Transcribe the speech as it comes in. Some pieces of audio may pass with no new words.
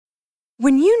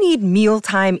When you need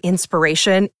mealtime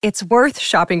inspiration, it's worth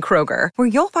shopping Kroger, where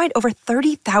you'll find over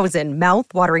 30,000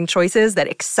 mouth-watering choices that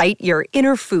excite your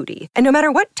inner foodie. And no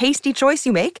matter what tasty choice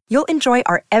you make, you'll enjoy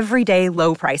our everyday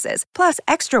low prices, plus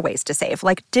extra ways to save,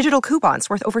 like digital coupons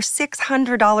worth over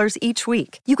 $600 each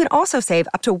week. You can also save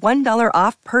up to $1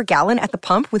 off per gallon at the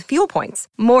pump with fuel points.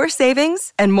 More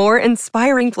savings and more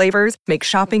inspiring flavors make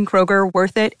shopping Kroger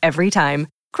worth it every time.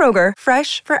 Kroger,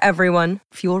 fresh for everyone.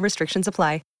 Fuel restrictions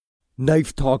apply.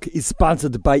 Knife Talk is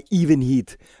sponsored by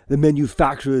Evenheat, the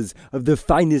manufacturers of the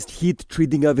finest heat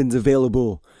treating ovens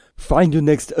available. Find your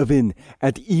next oven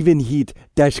at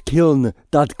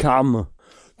evenheat-kiln.com.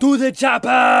 To the chopper!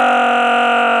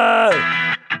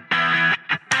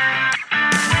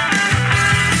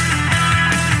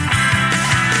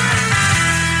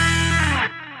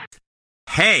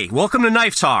 Hey, welcome to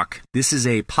Knife Talk. This is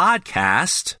a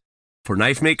podcast for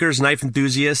knife makers, knife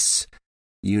enthusiasts.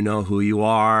 You know who you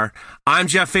are. I'm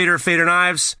Jeff Fader of Fader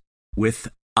Knives. With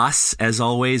us, as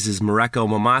always, is Mareko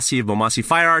Momasi of Momasi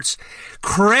Fine Arts,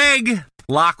 Craig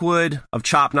Lockwood of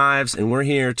Chop Knives, and we're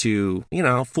here to,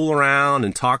 fool around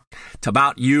and talk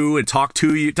about you and talk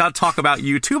to you. Not talk about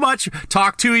you too much,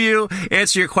 talk to you,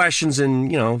 answer your questions, and,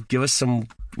 give us some,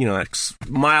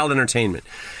 mild entertainment.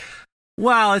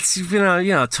 Well, it's been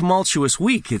a tumultuous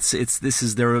week.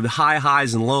 There are high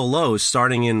highs and low lows,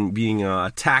 starting in being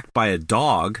attacked by a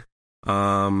dog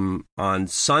on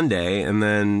Sunday, and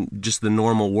then just the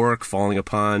normal work falling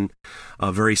upon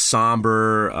a very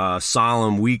somber,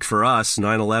 solemn week for us.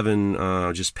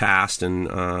 9/11 just passed, and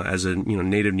as a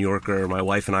native New Yorker, my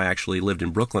wife and I actually lived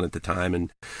in Brooklyn at the time,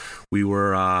 and we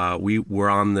were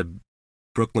on the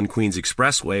Brooklyn Queens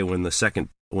Expressway when the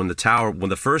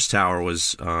first tower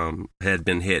was had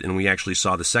been hit, and we actually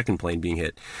saw the second plane being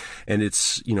hit. And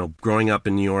it's growing up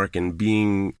in New York and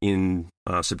being in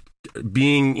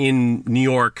New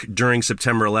York during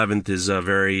September 11th is a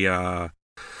very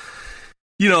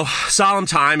solemn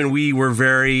time, and we were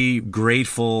very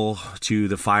grateful to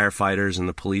the firefighters and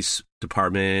the police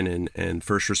department and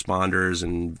first responders,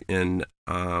 and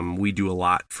we do a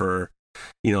lot for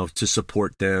to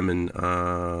support them. And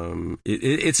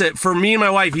for me and my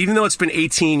wife, even though it's been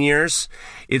 18 years,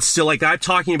 it's still like I'm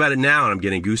talking about it now and I'm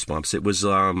getting goosebumps. It was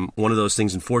one of those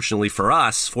things, unfortunately for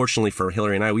us, fortunately for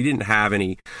Hillary and I, we didn't have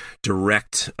any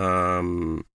direct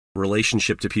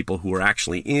relationship to people who were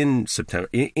actually in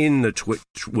the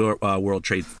World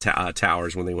Trade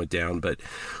Towers when they went down. But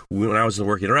when I was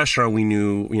working at a restaurant, we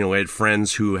knew, we had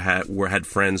friends who had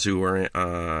friends who were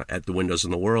at the Windows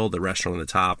in the World, the restaurant on the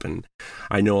top. And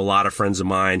I know a lot of friends of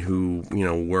mine who,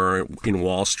 were in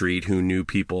Wall Street, who knew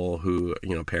people who,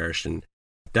 perished. And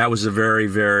that was a very,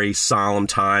 very solemn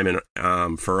time, and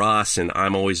for us, and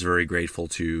I'm always very grateful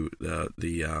to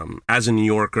the as a New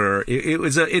Yorker.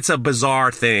 It's a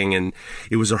bizarre thing, and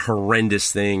it was a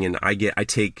horrendous thing, and I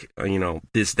take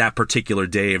that particular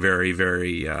day very,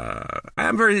 very.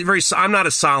 I'm very, very. I'm not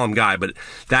a solemn guy, but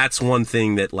that's one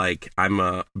thing that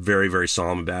I'm very, very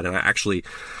solemn about. And I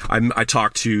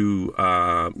talk to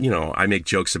I make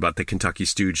jokes about the Kentucky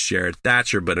Stooge Jared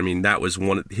Thatcher, but I mean that was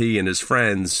he and his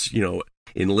friends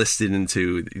enlisted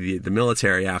into the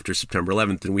military after September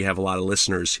 11th, and we have a lot of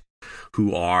listeners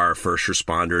who are first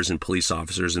responders and police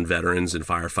officers and veterans and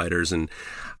firefighters, and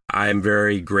I'm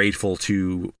very grateful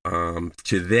to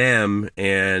them,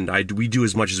 and we do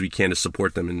as much as we can to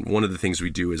support them. And one of the things we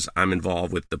do is I'm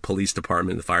involved with the police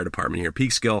department, the fire department here at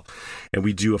Peekskill, and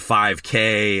we do a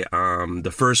 5K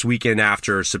the first weekend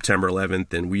after September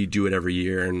 11th, and we do it every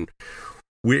year. And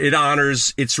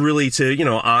it's really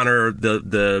to honor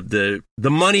the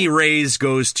money raised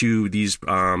goes to these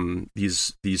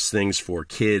things for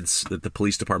kids that the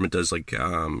police department does, like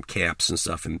camps and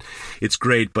stuff, and it's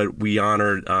great. But we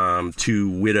honored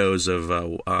two widows of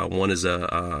one is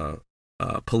a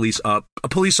police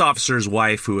officer's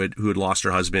wife who had lost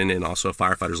her husband, and also a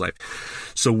firefighter's life.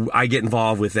 So I get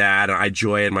involved with that, and I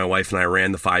enjoy it. My wife and I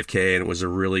ran the 5K, and it was a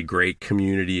really great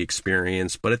community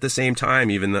experience. But at the same time,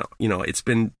 even though it's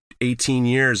been 18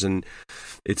 years, and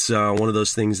it's one of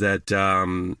those things that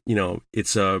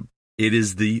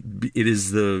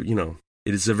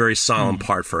it is a very solemn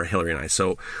part for Hillary and I.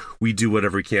 So we do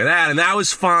whatever we can. And that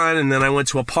was fun. And then I went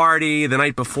to a party the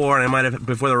night before, and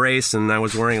before the race, and I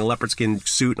was wearing a leopard skin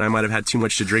suit, and I might have had too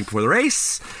much to drink before the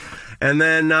race. And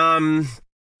then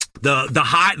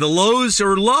the lows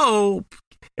are low.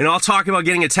 And I'll talk about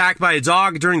getting attacked by a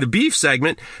dog during the beef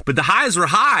segment, but the highs were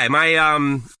high.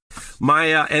 And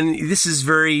this is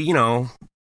very,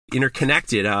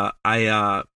 interconnected.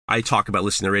 I I talk about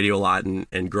listening to radio a lot,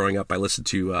 and growing up, I listened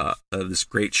to this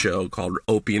great show called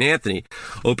Opie and Anthony.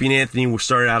 Opie and Anthony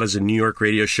started out as a New York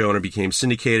radio show, and it became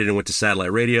syndicated and went to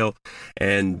satellite radio.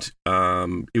 And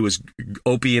it was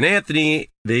Opie and Anthony.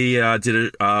 They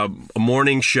did a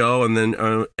morning show, and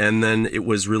then it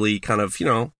was really kind of,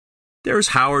 there's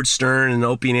Howard Stern and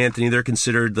Opie and Anthony. They're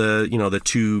considered the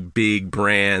two big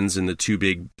brands and the two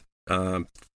big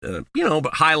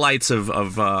highlights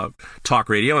of talk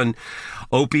radio. And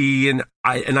Opie and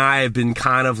I have been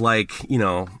kind of like,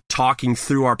 talking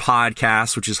through our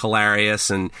podcast, which is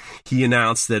hilarious. And he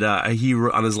announced that he,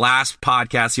 on his last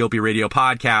podcast, the Opie Radio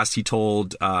podcast, he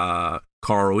told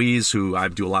Carl Ruiz, who I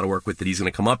do a lot of work with, that he's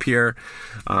going to come up here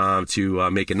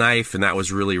to make a knife. And that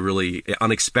was really, really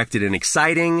unexpected and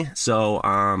exciting. So,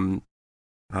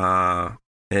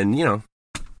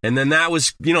 and then that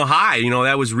was, high.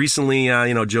 That was recently,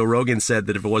 Joe Rogan said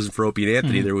that if it wasn't for Opie and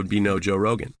Anthony, there would be no Joe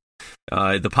Rogan,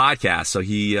 the podcast. So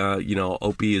he,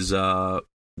 Opie is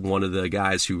one of the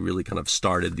guys who really kind of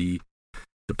started the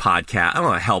podcast. I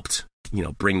don't know, helped,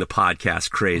 bring the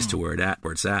podcast craze to where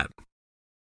it's at.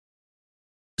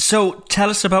 So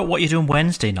tell us about what you're doing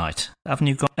Wednesday night. Haven't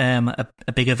you got a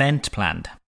big event planned?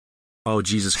 Oh,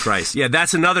 Jesus Christ. Yeah,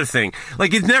 that's another thing.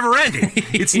 Like, it's never ending.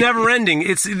 It's never ending.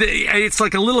 It's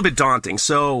like a little bit daunting.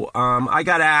 So I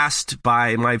got asked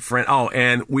by my friend. Oh,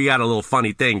 and we got a little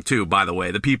funny thing, too, by the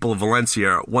way. The people of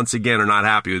Valencia, once again, are not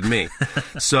happy with me.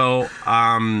 So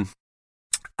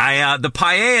the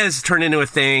paella has turned into a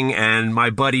thing, and my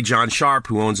buddy John Sharp,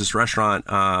 who owns this restaurant,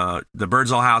 the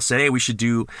Birdsall House, said, hey, we should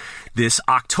do this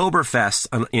Oktoberfest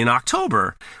in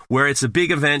October, where it's a big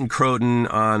event in Croton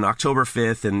on October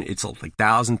 5th, and it's like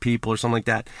 1,000 people or something like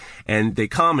that, and they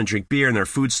come and drink beer, and there are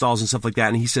food stalls and stuff like that,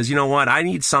 and he says, you know what, I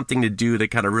need something to do to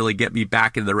kind of really get me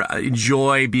back into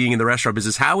enjoy being in the restaurant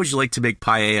business. How would you like to make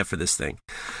paella for this thing?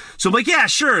 So I'm like, yeah,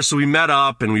 sure. So we met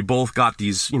up, and we both got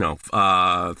these,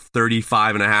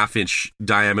 35.5-inch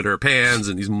diameter pans,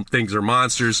 and these things are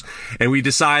monsters. And we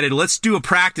decided, let's do a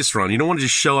practice run. You don't want to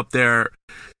just show up there.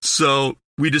 So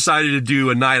we decided to do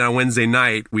a night on Wednesday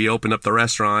night. We opened up the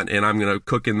restaurant, and I'm going to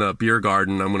cook in the beer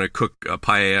garden. I'm going to cook a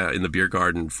paella in the beer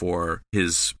garden for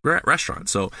his restaurant.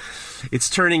 So it's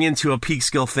turning into a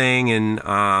Peekskill thing, and,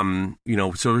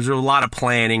 so there's a lot of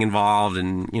planning involved,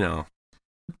 and,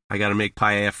 I got to make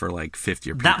paella for like 50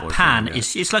 people. That pan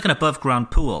it's like an above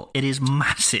ground pool. It is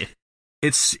massive.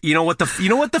 It's, what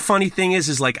the funny thing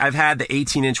is like, I've had the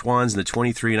 18-inch ones and the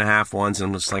 23.5 ones, and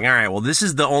I'm just like, all right, well, this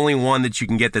is the only one that you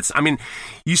can get that's,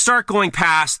 you start going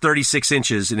past 36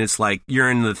 inches, and it's like,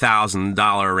 you're in the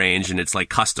 $1,000 range, and it's like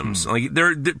customs. Like,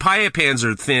 the paella pans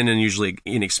are thin and usually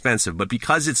inexpensive, but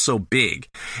because it's so big,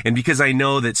 and because I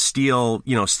know that steel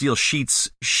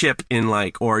sheets ship in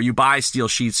or you buy steel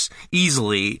sheets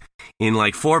easily in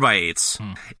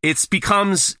 4x8s,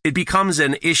 it becomes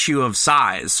an issue of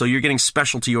size. So you're getting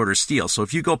specialty order steel. So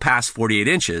if you go past 48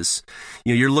 inches,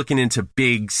 you're looking into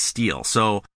big steel.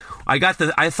 So I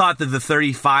thought that the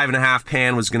 35.5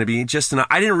 pan was going to be just enough.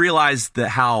 I didn't realize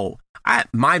that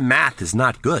my math is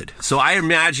not good. So I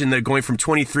imagine that going from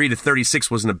 23 to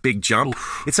 36 wasn't a big jump.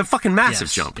 Oof. It's a fucking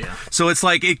massive jump. Yeah. So it's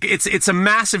like, it's a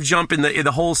massive jump in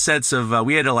the whole sense of,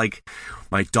 we had to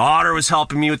my daughter was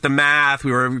helping me with the math.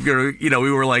 We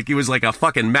were like, it was like a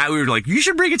fucking math. We were like, you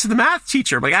should bring it to the math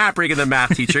teacher. I'm like, bring it to the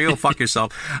math teacher. You'll fuck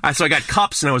yourself. So I got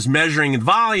cups, and I was measuring the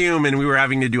volume, and we were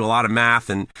having to do a lot of math,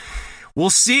 and we'll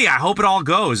see. I hope it all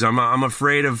goes. I'm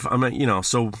afraid of,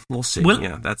 so we'll see.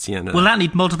 That's the end of it. Will that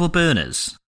need multiple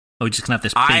burners? Or are we just going to have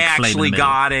this big flame in the middle?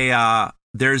 I actually got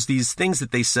there's these things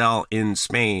that they sell in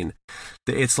Spain.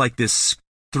 It's like this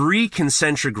 3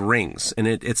 concentric rings, and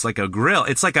it's like a grill.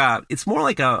 It's more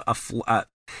like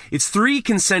it's 3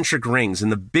 concentric rings,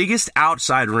 and the biggest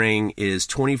outside ring is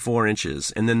 24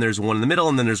 inches, and then there's one in the middle,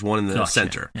 and then there's one in the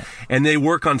center. Yeah. And they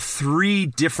work on 3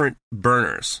 different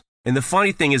burners. And the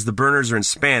funny thing is the burners are in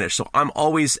Spanish, so I'm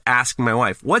always asking my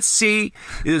wife, what's C?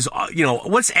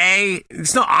 What's A?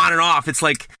 It's not on and off. It's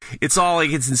like, it's all like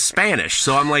it's in Spanish.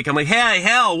 So I'm like, hey,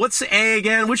 hell, what's A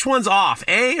again? Which one's off?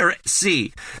 A or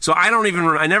C? So I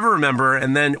never remember.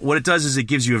 And then what it does is it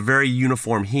gives you a very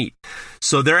uniform heat.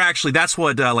 So that's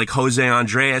what Jose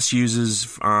Andres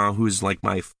uses, who's like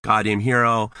my goddamn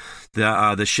hero.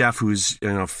 The chef who's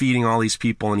feeding all these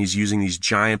people, and he's using these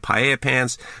giant paella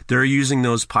pans. They're using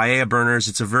those paella burners.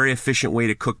 It's a very efficient way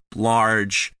to cook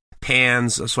large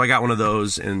pans. So I got one of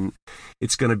those, and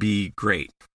it's going to be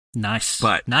great. Nice.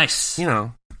 But nice.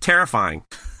 Terrifying.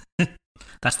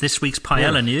 That's this week's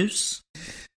paella news.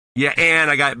 Yeah, and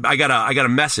I got a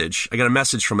message. I got a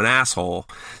message from an asshole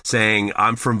saying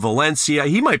I'm from Valencia.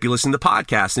 He might be listening to the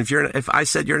podcast. And if I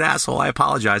said you're an asshole, I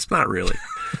apologize, but not really.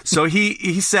 So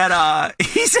he said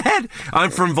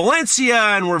I'm from Valencia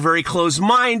and we're very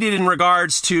close-minded in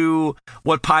regards to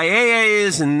what paella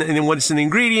is and what's in the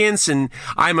ingredients, and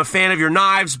I'm a fan of your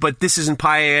knives, but this isn't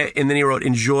paella. And then he wrote,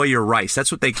 enjoy your rice.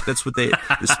 That's what the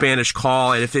Spanish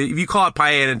call it. If you call it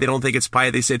paella and they don't think it's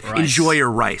paella, they said rice. Enjoy your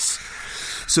rice.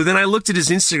 So then I looked at his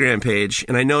Instagram page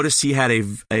and I noticed he had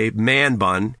a man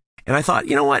bun. And I thought,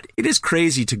 you know what? It is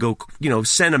crazy to go,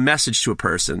 send a message to a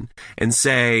person and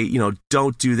say,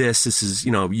 don't do this. This is,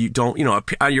 you don't,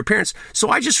 your parents. So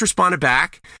I just responded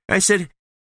back. I said,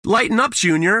 lighten up,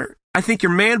 Junior. I think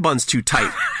your man bun's too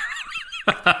tight.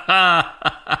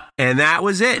 And that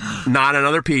was it. Not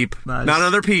another peep. Nice. Not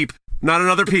another peep. Not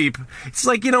another peep. It's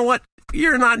like, you know what?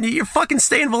 You're fucking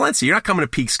staying in Valencia. You're not coming to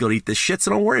Peekskill to eat this shit,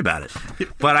 so don't worry about it.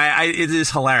 But it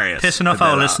is hilarious. Pissing off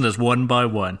our listeners one by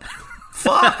one.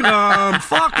 Fuck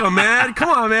them, man. Come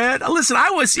on, man. Listen, I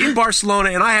was in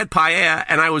Barcelona and I had paella,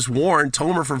 and I was warned.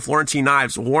 Tomer from Florentine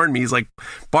Knives warned me. He's like,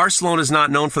 Barcelona's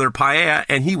not known for their paella,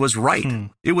 and he was right.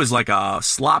 It was like a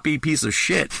sloppy piece of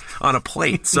shit on a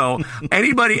plate. So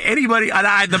anybody,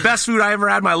 the best food I ever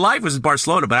had in my life was in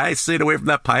Barcelona, but I stayed away from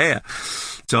that paella.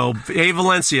 So, hey,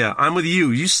 Valencia, I'm with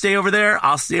you. You stay over there,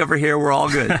 I'll stay over here. We're all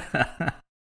good.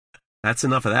 That's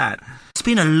enough of that. It's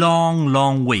been a long,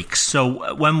 long week.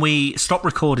 So when we stopped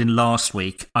recording last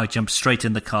week, I jumped straight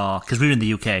in the car, because we were in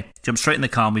the UK, jumped straight in the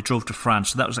car and we drove to France.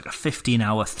 So that was like a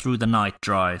 15-hour through-the-night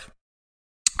drive.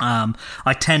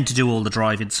 I tend to do all the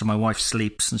driving, so my wife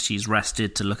sleeps and she's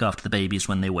rested to look after the babies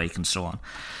when they wake and so on.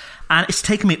 And it's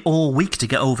taken me all week to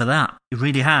get over that. It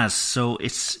really has. So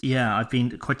I've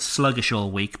been quite sluggish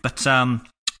all week. But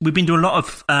we've been doing a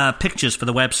lot of pictures for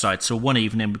the website. So one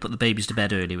evening we put the babies to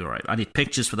bed early. We were right. I need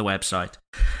pictures for the website.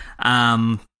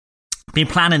 Been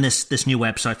planning this new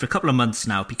website for a couple of months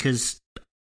now, because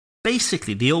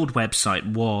basically the old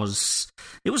website was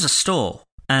a store,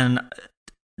 and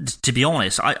to be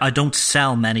honest, I don't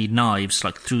sell many knives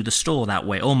like through the store that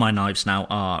way. All my knives now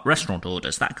are restaurant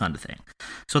orders, that kind of thing.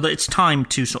 So that it's time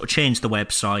to sort of change the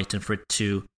website and for it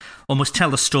to almost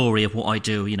tell the story of what I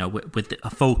do, with a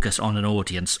focus on an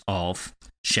audience of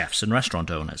chefs and restaurant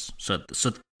owners. So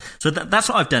that's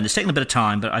what I've done. It's taken a bit of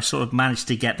time, but I've sort of managed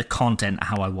to get the content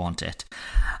how I want it.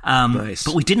 Nice.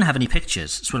 But we didn't have any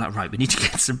pictures. So we're like, right, we need to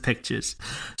get some pictures.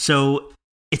 So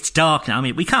it's dark now. I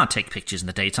mean, we can't take pictures in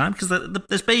the daytime because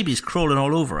there's babies crawling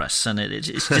all over us, and it's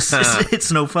just it's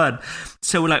no fun.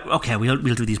 So we're like, okay, we'll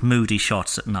do these moody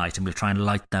shots at night, and we'll try and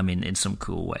light them in some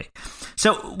cool way.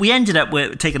 So we ended up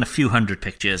with taking a few hundred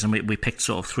pictures, and we picked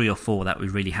sort of 3 or 4 that we're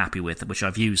really happy with, which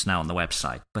I've used now on the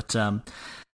website. But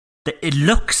it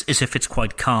looks as if it's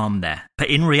quite calm there, but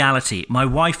in reality, my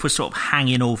wife was sort of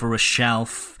hanging over a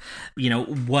shelf,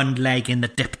 one leg in the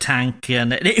dip tank,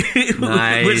 and it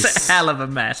was a hell of a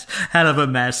mess.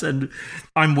 And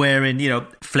I'm wearing,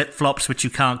 flip-flops, which you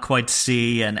can't quite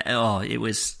see, and it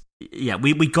was,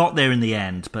 we got there in the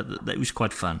end, but it was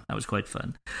quite fun. That was quite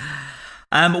fun.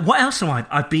 What else am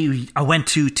I went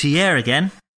to Thiers again.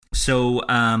 So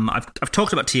I've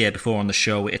talked about Thiers before on the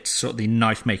show. It's sort of the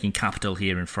knife-making capital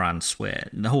here in France, where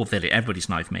the whole village, everybody's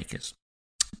knife makers.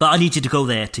 But I needed to go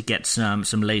there to get some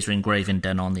laser engraving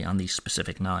done on these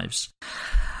specific knives.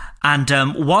 And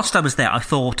whilst I was there, I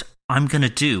thought I'm going to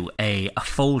do a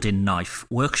fold-in knife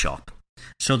workshop.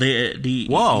 So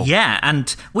Whoa. Yeah,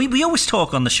 and we always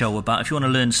talk on the show about if you want to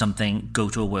learn something, go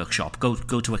to a workshop, go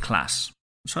to a class.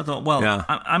 So I thought, well, yeah.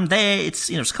 I'm there. It's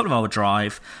it's a couple of hour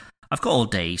drive. I've got all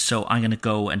day, so I'm going to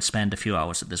go and spend a few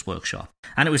hours at this workshop.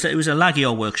 And it was a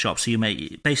Laguiole workshop, so you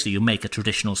make a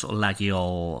traditional sort of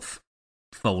Laguiole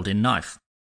fold-in knife.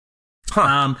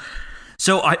 Huh.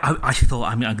 So I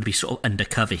thought I'm going to be sort of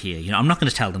undercover here. I'm not going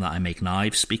to tell them that I make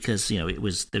knives because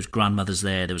there's grandmothers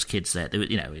there, there was kids there.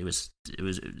 It was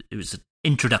an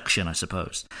introduction, I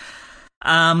suppose.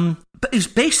 But it was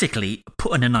basically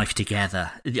putting a knife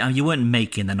together. You weren't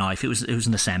making the knife; it was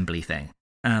an assembly thing.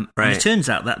 Right. And it turns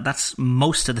out that's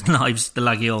most of the knives, the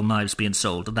Laguiole knives being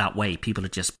sold that way. People are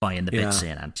just buying the bits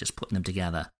in and just putting them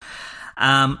together.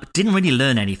 Didn't really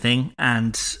learn anything,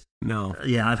 and no.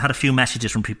 Yeah, I've had a few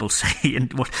messages from people saying,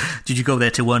 "What did you go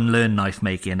there to unlearn knife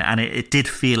making?" And it did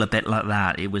feel a bit like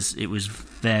that. It was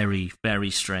very, very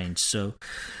strange. So,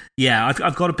 yeah,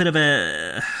 I've got a bit of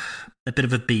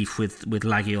a beef with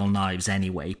Laguiole knives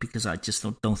anyway, because I just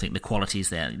don't think the quality is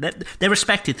there. They're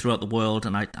respected throughout the world,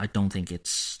 and I don't think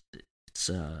it's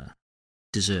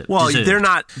deserve. Well, deserved.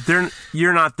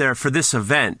 you're not there for this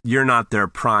event. You're not their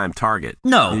prime target.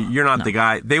 No, you're not the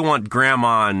guy. They want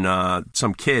grandma and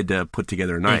some kid to put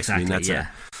together a knife. Exactly. I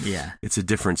mean, it's a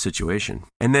different situation.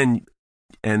 And then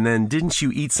didn't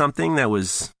you eat something that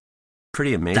was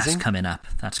pretty amazing? That's coming up.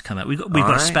 We've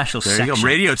got a special section. There you go.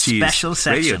 Radio tease. Special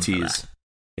section. Radio tease.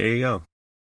 There you go.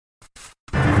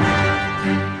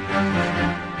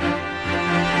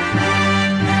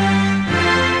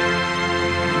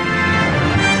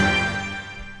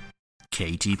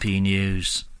 KTP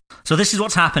News. So this is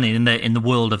what's happening in the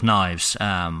world of knives.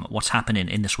 What's happening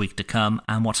in this week to come,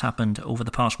 and what's happened over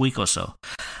the past week or so.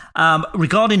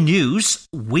 Regarding news,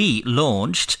 we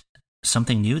launched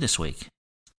something new this week.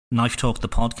 Knife Talk, the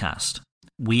podcast.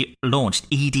 We launched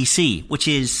EDC, which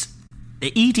is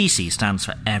the EDC stands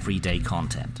for Everyday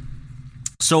Content.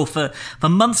 So for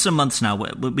months and months now,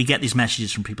 we get these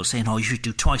messages from people saying, "Oh, you should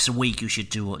do twice a week. You should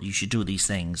do these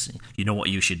things. You know what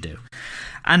you should do."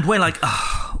 And we're like,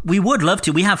 "Oh, we would love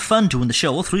to. We have fun doing the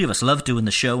show. All three of us love doing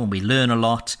the show, and we learn a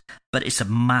lot. But it's a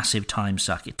massive time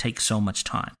suck. It takes so much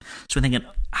time. So we're thinking,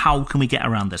 how can we get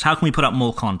around this? How can we put up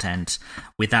more content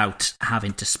without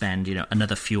having to spend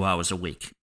another few hours a week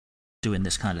doing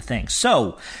this kind of thing?"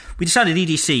 So we decided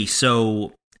EDC.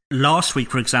 So last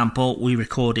week, for example, we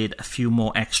recorded a few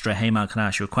more extra "Hey Man, can I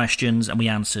ask you a questions?" and we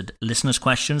answered listeners'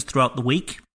 questions throughout the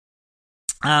week.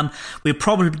 We'll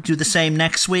probably do the same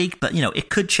next week, but it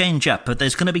could change up. But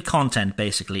there's going to be content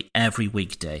basically every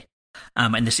weekday.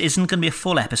 And this isn't going to be a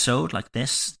full episode like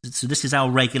this. So this is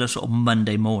our regular sort of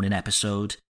Monday morning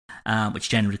episode, which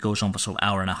generally goes on for sort of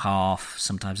hour and a half,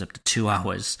 sometimes up to 2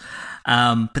 hours.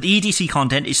 But the EDC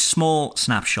content is small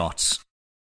snapshots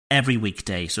every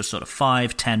weekday, so sort of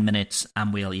 5-10 minutes,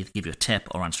 and we'll either give you a tip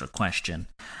or answer a question.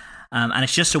 And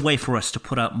it's just a way for us to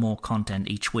put out more content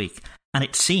each week. And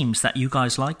it seems that you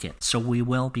guys like it, so we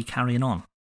will be carrying on.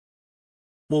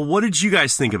 Well, what did you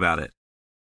guys think about it?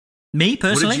 Me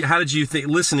personally, how did you think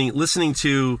listening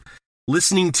to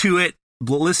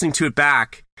it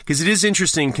back? Because it is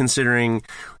interesting considering,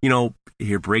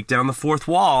 here, break down the fourth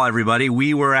wall, everybody.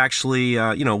 We were actually,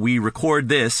 we record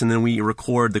this and then we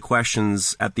record the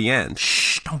questions at the end.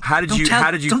 Shh! Don't tell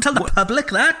the public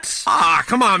that.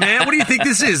 Come on, man! What do you think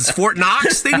this is? Fort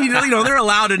Knox? They need, they're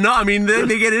allowed to know. I mean, they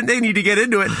need to get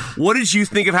into it. What did you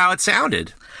think of how it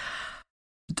sounded?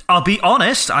 I'll be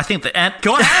honest, I think that...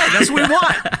 Go ahead, that's what we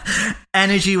want.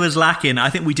 Energy was lacking. I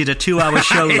think we did a 2-hour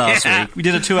show last week. We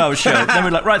did a 2-hour show. Then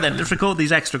we're like, right then, let's record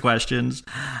these extra questions.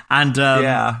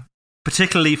 And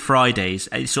particularly Fridays,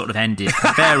 it sort of ended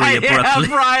very abruptly.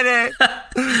 Friday.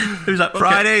 It was like, okay.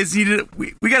 Fridays, we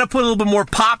got to put a little bit more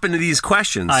pop into these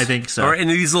questions. I think so. Or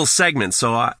into these little segments.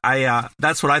 So I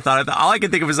that's what I thought. All I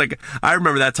can think of is I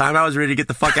remember that time I was ready to get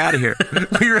the fuck out of here.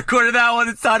 We recorded that one.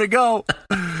 It's time to go.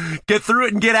 Get through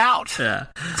it and get out. Yeah.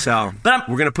 So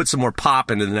we're going to put some more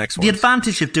pop into the next one. The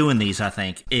advantage of doing these, I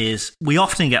think, is we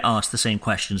often get asked the same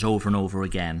questions over and over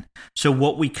again. So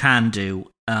what we can do,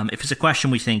 if it's a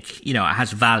question we think, it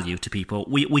has value to people,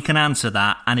 we can answer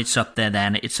that, and it's up there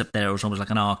then. It's up there as almost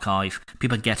like an archive.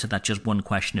 People get to that just one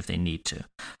question if they need to.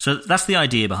 So that's the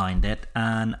idea behind it,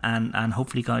 and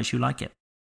hopefully, guys, you like it.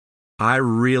 I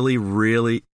really,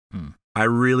 really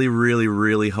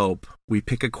hope we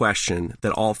pick a question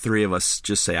that all three of us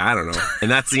just say, I don't know.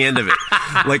 And that's the end of it.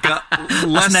 Like a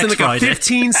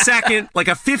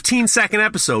 15-second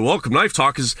episode. Welcome, Knife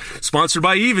Talk is sponsored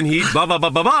by Even Heat, blah, blah, blah,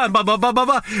 blah, blah, blah, blah, blah,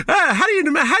 blah. How do you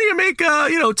make,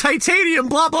 titanium,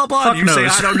 blah, blah, blah. Fuck You knows. say,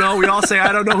 I don't know. We all say,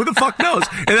 I don't know. Who the fuck knows?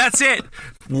 And that's it.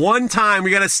 One time,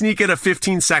 we got to sneak in a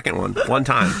 15-second one. One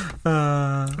time.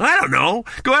 I don't know.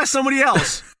 Go ask somebody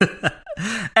else.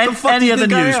 Any other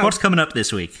news? What's coming up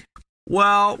this week?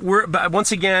 Well, we're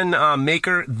once again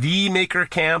the Maker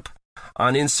Camp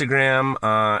on Instagram.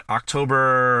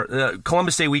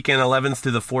 Columbus Day weekend, 11th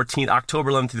through the 14th.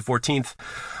 October 11th through the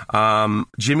 14th.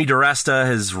 Jimmy DiResta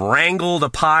has wrangled a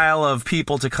pile of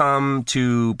people to come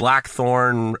to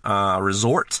Blackthorn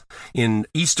Resort in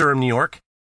East Durham, New York,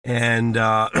 and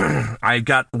I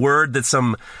got word that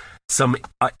some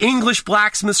English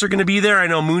blacksmiths are going to be there. I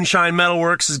know Moonshine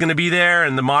Metalworks is going to be there,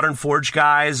 and the Modern Forge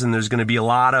guys, and there's going to be a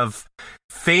lot of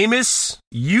famous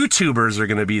YouTubers are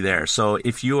going to be there. So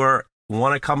if you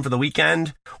want to come for the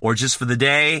weekend or just for the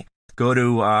day, go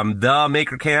to the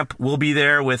Maker Camp. We'll be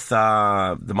there with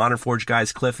the Modern Forge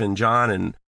guys, Cliff and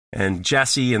John and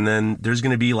Jesse, and then there's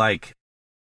going to be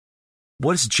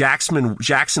what is Jackson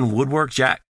Woodwork?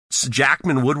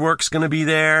 Jackman Woodwork's going to be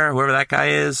there, whoever that guy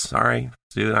is. Sorry,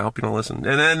 dude, I hope you don't listen.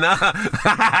 And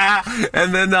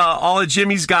then all of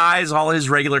Jimmy's guys, all his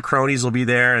regular cronies will be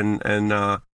there, and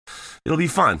it'll be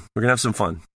fun. We're going to have some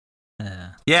fun.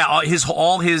 Yeah,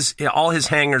 all his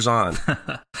hangers on.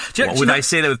 I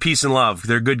say that with peace and love.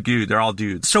 They're good dudes. They're all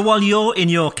dudes. So while you're in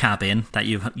your cabin, that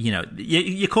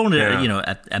you're calling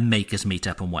it a makers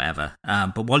meetup and whatever.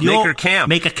 But while you're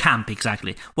make a camp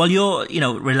exactly. While you're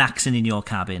relaxing in your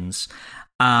cabins,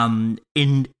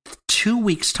 in 2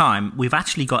 weeks' time, we've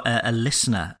actually got a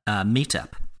listener meetup.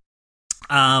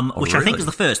 Which really? I think is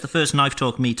the first Knife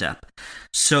Talk meetup.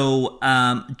 So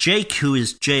Jake, who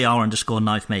is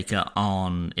JR_KnifeMaker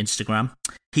on Instagram,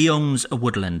 he owns a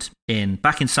woodland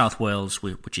back in South Wales,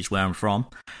 which is where I'm from,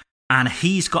 and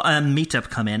he's got a meetup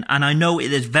coming. And I know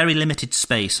there's very limited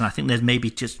space, and I think there's maybe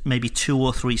 2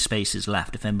 or 3 spaces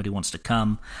left if anybody wants to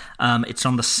come. It's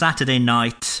on the Saturday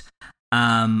night.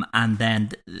 And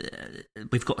then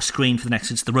we've got a screen for the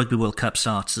next. It's the Rugby World Cup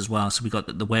starts as well, so we've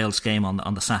got the Wales game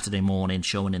on the Saturday morning,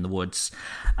 showing in the woods,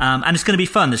 and it's going to be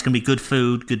fun. There's going to be good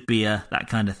food, good beer, that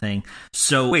kind of thing.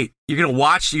 So wait, you're going to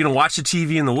watch the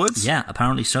TV in the woods? Yeah,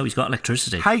 apparently so. He's got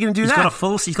electricity. How are you going to do that?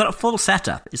 He's got a full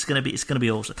setup. It's going to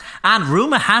be awesome. And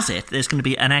rumor has it there's going to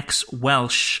be an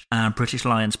ex-Welsh British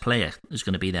Lions player who's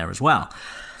going to be there as well.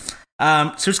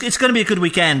 So it's going to be a good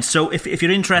weekend. So if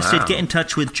you're interested, get in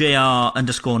touch with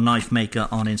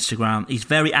JR_KnifeMaker on Instagram. He's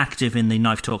very active in the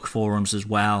Knife Talk forums as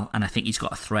well, and I think he's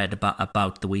got a thread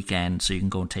about the weekend, so you can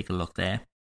go and take a look there.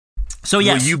 So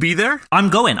yes, will you be there? I'm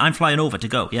going. I'm flying over to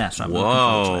go. Yeah. So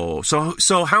Whoa.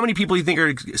 So how many people do you think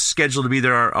are scheduled to be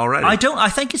there already? I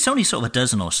think it's only sort of a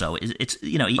dozen or so. It's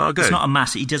it's not a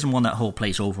massive. He doesn't want that whole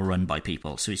place overrun by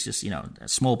people. So it's just a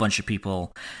small bunch of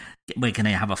people. We're going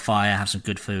to have a fire, have some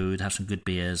good food, have some good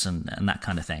beers, and that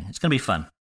kind of thing. It's going to be fun.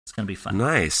 It's going to be fun.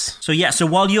 Nice. So yeah, so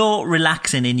while you're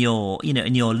relaxing in your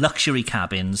luxury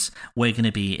cabins, we're going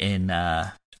to be in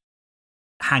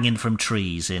hanging from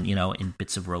trees in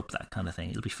bits of rope, that kind of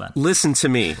thing. It'll be fun. Listen to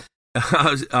me.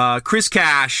 Chris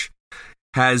Cash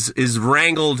is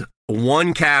wrangled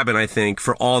one cabin, I think,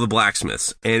 for all the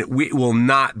blacksmiths, and it will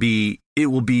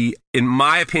be, in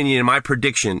my opinion, in my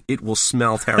prediction, it will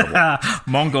smell terrible.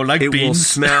 Mongo like beans. It will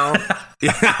smell.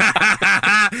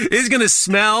 It's going to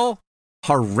smell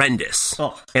horrendous,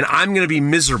 and I'm going to be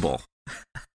miserable.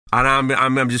 And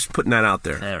I'm just putting that out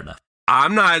there. Fair enough.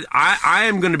 I'm not.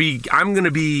 I'm going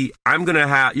to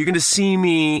have. You're going to see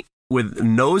me with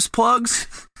nose plugs,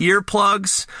 ear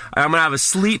plugs. I'm going to have a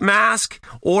sleep mask,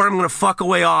 or I'm going to fuck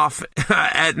away off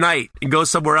at night and go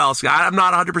somewhere else. I'm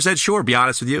not 100% sure, to be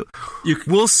honest with you.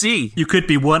 We'll see. You could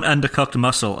be one undercooked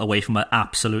muscle away from an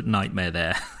absolute nightmare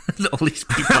there. All these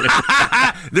people.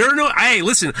 Hey,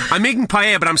 listen, I'm making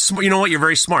paella, but you know what? You're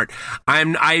very smart.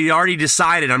 I already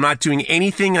decided I'm not doing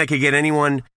anything I could get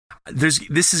anyone.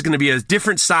 This is going to be a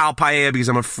different style paella because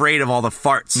I'm afraid of all the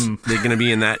farts that are going to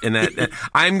be in that.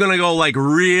 I'm going to go like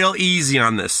real easy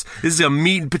on this. This is a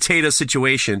meat and potato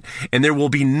situation, and there will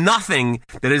be nothing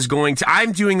that is going to.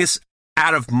 I'm doing this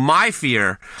out of my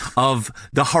fear of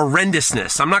the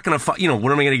horrendousness. I'm not going to. What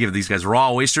am I going to give these guys?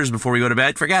 Raw oysters before we go to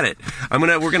bed? Forget it. I'm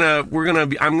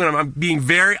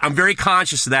very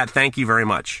conscious of that. Thank you very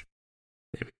much.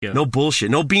 There we go. No bullshit.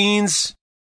 No beans.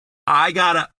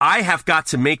 I have got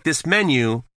to make this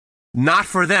menu not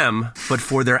for them, but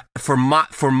for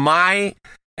my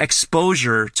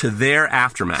exposure to their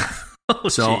aftermath.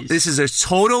 So geez. This is a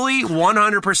totally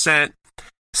 100%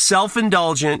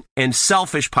 self-indulgent and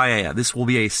selfish paella. This will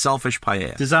be a selfish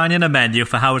paella. Designing a menu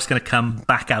for how it's going to come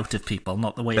back out of people,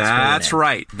 not the way it's going in. That's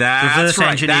right. Reverse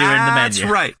engineering the menu. That's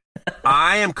right.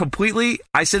 I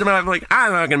said to my wife,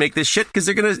 I'm not going to make this shit because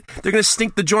they're going to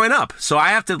stink the joint up. So I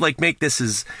have to make this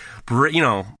as,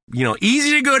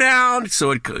 easy to go down,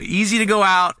 so easy to go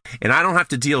out, and I don't have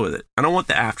to deal with it. I don't want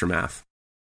the aftermath.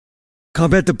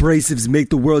 Combat Abrasives make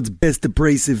the world's best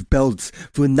abrasive belts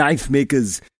for knife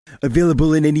makers.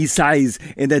 Available in any size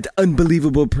and at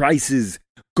unbelievable prices.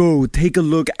 Go take a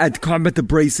look at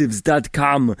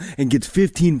CombatAbrasives.com and get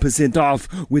 15% off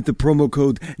with the promo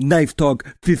code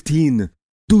KnifeTalk15.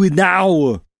 Do it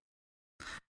now!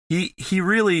 He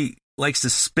really likes to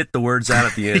spit the words out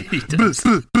at the end. He does.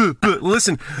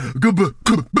 Listen,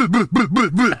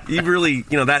 he really,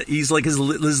 that he's like his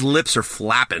lips are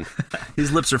flapping.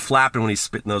 His lips are flapping when he's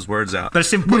spitting those words out. But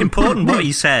it's important what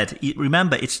he said.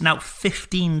 Remember, it's now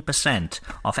 15%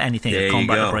 off anything at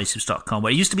CombatAbrasives.com.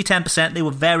 Where it used to be 10%, they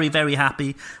were very, very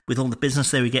happy with all the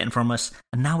business they were getting from us,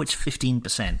 and now it's 15%.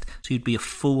 So you'd be a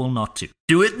fool not to.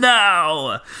 Do it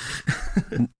now!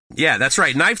 Yeah, that's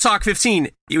right. Knife Talk 15.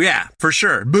 Yeah, for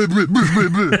sure.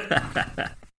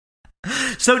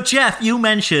 So, Jeff, you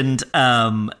mentioned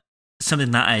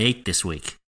something that I ate this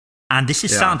week. And this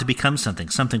is starting to become something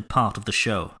part of the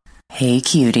show. Hey,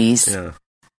 cuties. Yeah.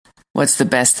 What's the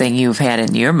best thing you've had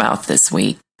in your mouth this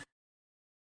week?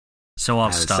 So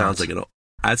I'll start.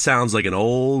 That sounds like an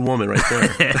old woman right there.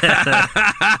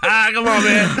 Come on,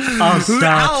 man. I'll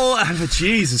start.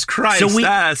 Jesus Christ.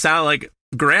 That sounded like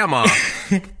grandma.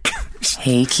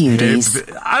 Hey,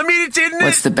 cuties. I mean, it didn't.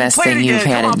 What's the best thing you've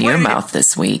had in your mouth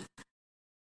this week?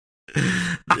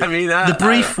 I mean, the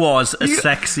brief was a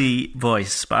sexy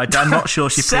voice, but I'm not sure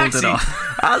she pulled it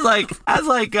off. I was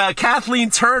like Kathleen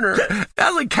Turner. That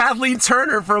was like Kathleen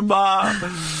Turner from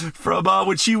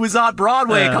when she was on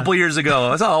Broadway a couple years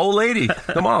ago. That's an old lady.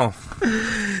 Come on.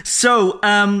 So,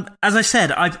 as I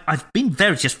said, I've been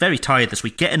very tired this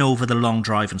week, getting over the long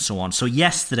drive and so on. So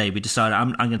yesterday we decided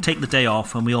I'm going to take the day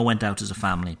off, and we all went out as a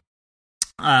family.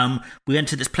 We went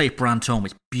to this place, Brantôme.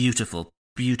 It's beautiful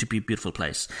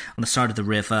place on the side of the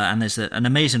river, and there's an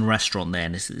amazing restaurant there,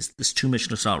 and this 2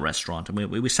 Michelin star restaurant, and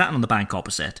we sat on the bank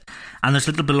opposite, and there's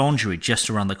a little boulangerie just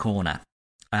around the corner,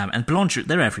 and boulangerie,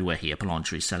 they're everywhere here.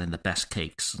 Boulangerie selling the best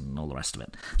cakes and all the rest of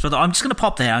it. So I thought, I'm just going to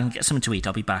pop there and get something to eat.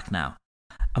 I'll be back now.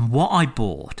 And what I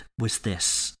bought was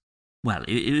this. Well,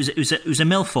 it was a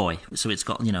mille-feuille, so it's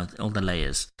got, all the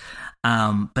layers.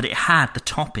 But it had the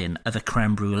topping of a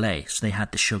creme brulee, so they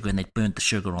had the sugar and they burnt the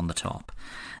sugar on the top.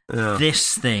 Yeah.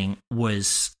 This thing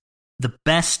was the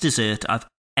best dessert I've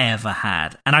ever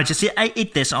had, and I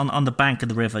ate this on the bank of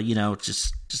the river,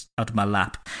 just out of my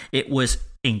lap. It was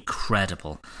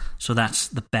incredible. So that's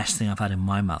the best thing I've had in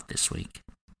my mouth this week.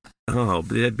 Oh,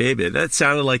 baby, that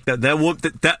sounded like that woman's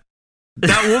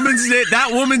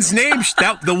name.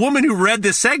 The woman who read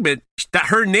this segment,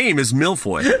 her name is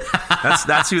Mille-feuille.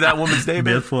 That's who that woman's name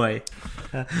is. Mille-feuille.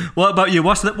 What about you?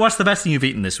 What's the best thing you've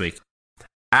eaten this week?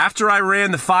 After I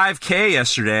ran the 5K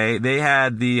yesterday, they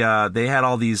had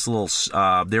all these little.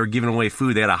 They were giving away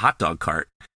food. They had a hot dog cart,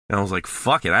 and I was like,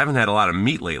 "Fuck it!" I haven't had a lot of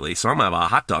meat lately, so I'm gonna have a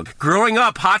hot dog. Growing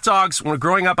up,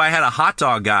 I had a hot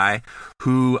dog guy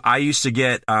who I used to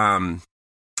get.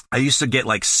 I used to get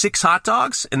like 6 hot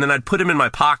dogs, and then I'd put them in my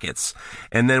pockets.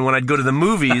 And then when I'd go to the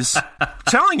movies,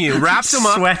 telling you, wrap them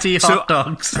up. Sweaty hot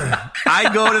dogs.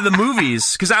 I'd go to the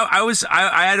movies, because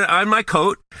I had on my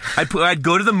coat. I'd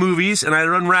go to the movies, and I'd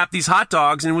unwrap these hot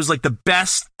dogs, and it was like the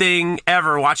best thing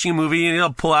ever, watching a movie, and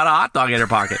they'll pull out a hot dog in their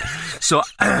pocket. So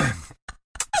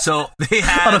they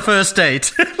had... On a first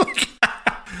date.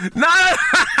 No,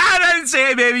 I didn't say,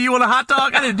 hey, baby, you want a hot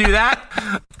dog? I didn't do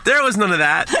that. There was none of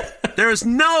that. There was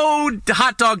no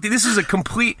hot dog. This is a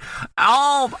complete,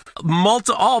 all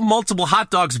multiple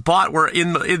hot dogs bought were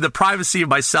in the privacy of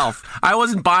myself. I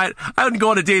wasn't buying, I wouldn't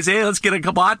go on a date and say, hey, let's get a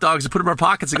couple hot dogs and put them in our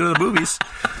pockets and go to the movies.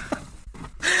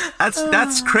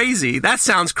 That's crazy. That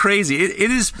sounds crazy. It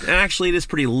is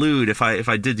pretty lewd if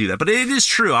I did do that, but it is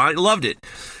true. I loved it.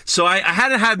 So I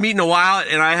hadn't had meat in a while,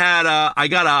 and I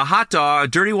got a hot dog, a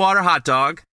dirty water hot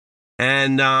dog,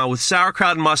 and with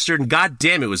sauerkraut and mustard, and god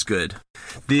damn, it was good.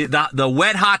 The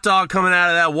wet hot dog coming out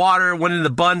of that water went in the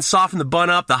bun, softened the bun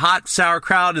up. The hot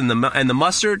sauerkraut and the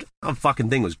mustard, the fucking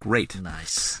thing was great.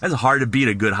 Nice. That's hard to beat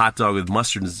a good hot dog with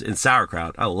mustard and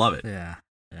sauerkraut. I love it. Yeah.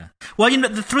 Well,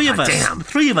 the three of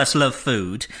us love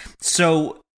food.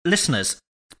 So, listeners,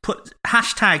 put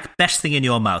hashtag best thing in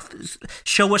your mouth.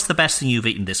 Show us the best thing you've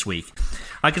eaten this week.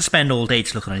 I could spend all day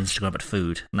just looking on Instagram at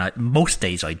food. Now, most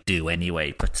days I do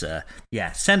anyway, but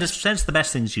send us the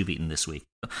best things you've eaten this week.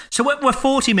 So we're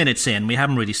 40 minutes in. We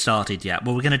haven't really started yet.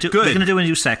 Well, we're going to do a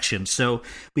new section. So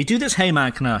we do this Hey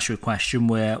Man, Can I Ask You a Question,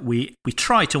 where we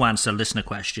try to answer listener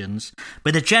questions,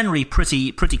 but they're generally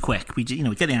pretty quick. We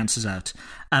get the answers out.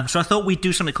 So I thought we'd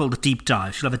do something called a deep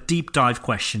dive. We'll have a deep dive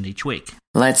question each week.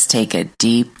 Let's take a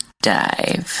deep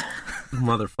dive.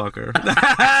 Motherfucker.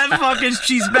 Fucking,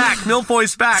 she's back.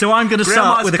 Mille-feuille's back. So I'm going to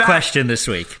start with a question this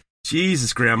week.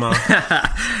 Jesus, Grandma.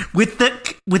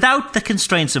 Without the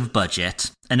constraints of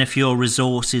budget, and if your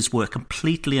resources were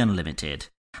completely unlimited,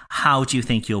 how do you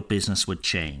think your business would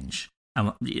change?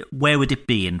 And where would it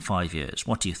be in 5 years?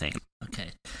 What do you think? Okay.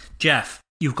 Jeff,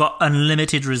 you've got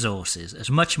unlimited resources, as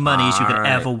much money as you could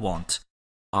ever want.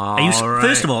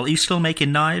 First of all, are you still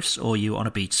making knives, or are you on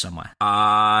a beach somewhere?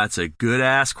 That's a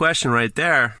good-ass question right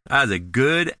there. That's a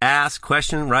good-ass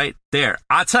question right there.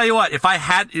 I'll tell you what, if I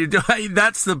had...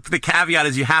 That's the caveat,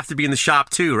 is you have to be in the shop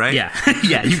too, right? Yeah.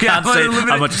 Yeah, you can't say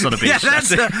how much is on a beach.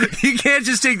 Yeah, you can't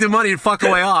just take the money and fuck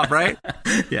away off, right?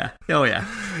 Yeah. Oh, yeah.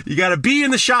 You got to be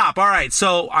in the shop. All right,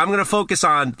 so I'm going to focus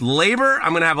on labor.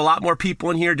 I'm going to have a lot more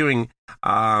people in here doing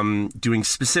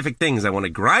specific things. I want a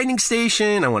grinding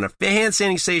station. I want a hand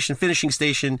sanding station, finishing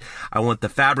station. I want the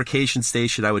fabrication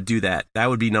station. I would do that. That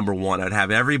would be number one. I'd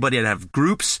have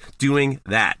groups doing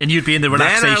that. And you'd be in the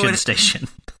relaxation station.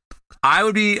 I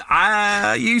would be.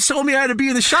 You told me I had to be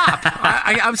in the shop.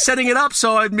 I'm setting it up,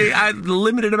 so I had a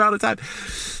limited amount of time.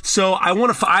 So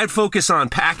I'd focus on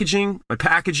packaging. My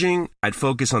packaging. I'd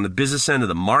focus on the business end of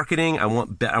the marketing. I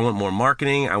want more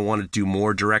marketing. I want to do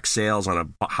more direct sales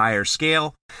on a higher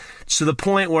scale, to the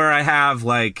point where I have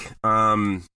like,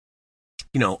 I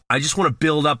just want to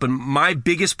build up. And my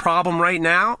biggest problem right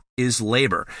now is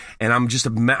labor, and I'm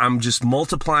just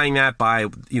multiplying that by,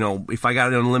 if I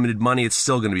got unlimited money, it's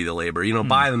still going to be the labor.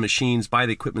 Buy the machines, buy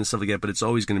the equipment, stuff like that. But it's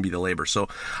always going to be the labor. So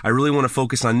I really want to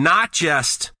focus on not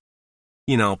just,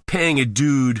 paying a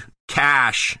dude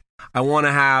cash. I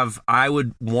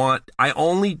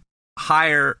only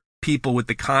hire people with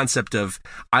the concept of,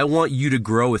 I want you to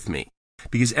grow with me,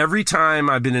 because every time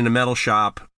I've been in a metal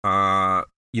shop,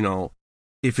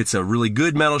 if it's a really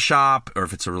good metal shop or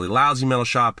if it's a really lousy metal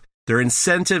shop, there are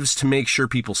incentives to make sure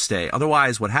people stay.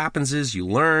 Otherwise, what happens is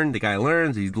the guy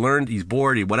learns, he's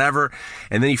bored, whatever,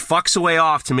 and then he fucks away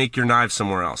off to make your knives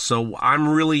somewhere else. So I'm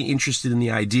really interested in the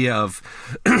idea of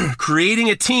creating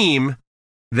a team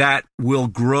that will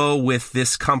grow with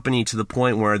this company to the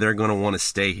point where they're going to want to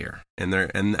stay here.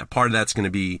 And part of that's going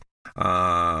to be,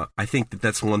 I think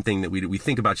that's one thing that we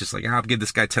think about, just like, I'll give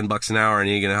this guy $10 an hour and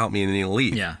he's going to help me and then he'll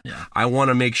leave. Yeah. I want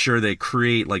to make sure they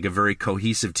create like a very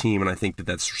cohesive team, and I think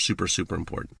that's super, super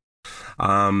important.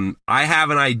 I have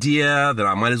an idea that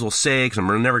I might as well say, because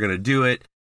I'm never going to do it.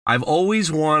 I've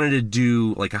always wanted to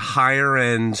do like a higher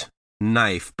end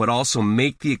knife, but also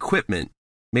make the equipment,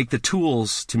 make the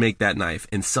tools to make that knife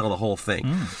and sell the whole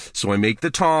thing. So I make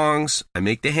the tongs, I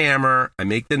make the hammer, I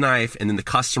make the knife, and then the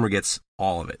customer gets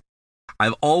all of it.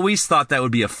 I've always thought that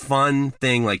would be a fun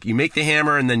thing. Like, you make the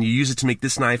hammer and then you use it to make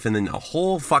this knife, and then a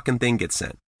whole fucking thing gets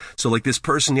sent. So like, this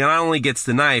person not only gets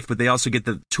the knife, but they also get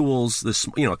the tools,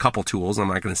 a couple tools. I'm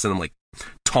not going to send them like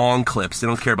tong clips. They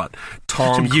don't care about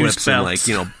tong clips and like,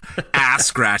 ass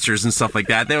scratchers and stuff like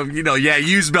that. They,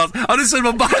 used belts. I'll just send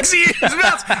them a box of used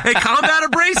belts. Hey, combat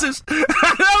abrasives.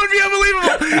 That would be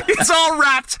unbelievable. It's all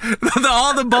wrapped.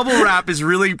 All the bubble wrap is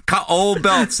really old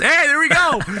belts. Hey, there we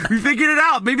go. We figured it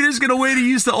out. Maybe there's a way to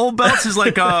use the old belts as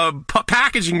like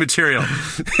packaging material.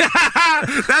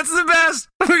 That's the best.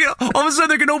 All of a sudden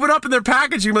they're going to open up in their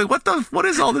packaging. Like, what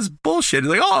is all this bullshit? It's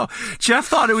like, oh, Jeff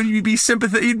thought it would be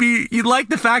sympathetic. You'd like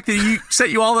the fact that he sent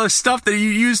you all the stuff that you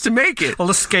used to make it. All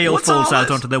the scale falls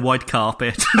out onto the white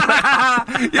carpet.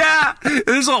 Yeah.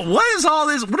 What is all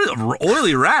this? What is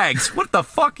oily rags? What the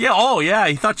fuck? Yeah. Oh, yeah.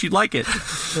 He thought you'd like it.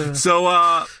 So,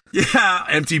 yeah,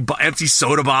 empty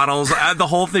soda bottles, the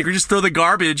whole thing. Or just throw the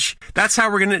garbage. That's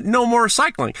how we're going to, no more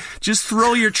recycling. Just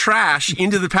throw your trash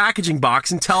into the packaging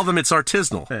box and tell them it's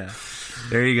artisanal. Yeah.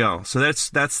 There you go. So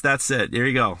that's it. There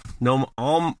you go. No,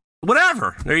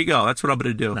 whatever. There you go. That's what I'm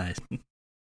going to do. Nice.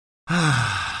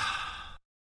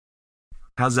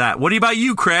 How's that? What about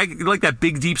you, Craig? You like that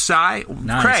big deep sigh?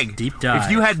 Nice, Craig, deep dive.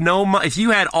 If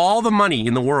you had all the money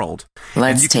in the world,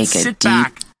 let's take a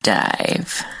deep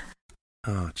dive.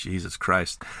 Oh, Jesus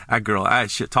Christ. That girl, I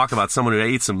should talk about someone who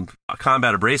ate some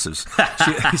combat abrasives.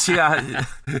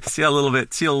 See a little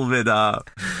bit, all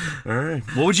right.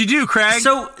 What would you do, Craig?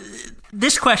 So,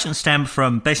 this question stemmed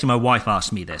from, basically my wife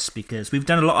asked me this, because we've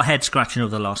done a lot of head scratching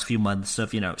over the last few months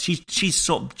of, she's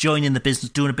sort of joining the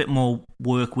business, doing a bit more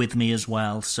work with me as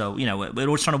well. So, we're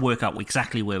always trying to work out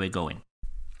exactly where we're going.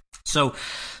 So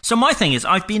my thing is,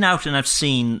 I've been out and I've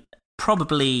seen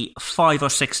probably 5 or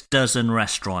 6 dozen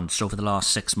restaurants over the last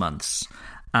 6 months,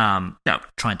 trying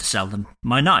to sell them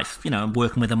my knife,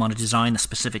 working with them on a design that's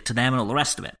specific to them and all the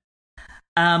rest of it.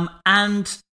 And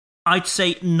I'd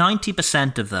say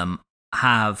 90% of them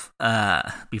have,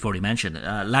 we've already mentioned,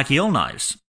 Laguiole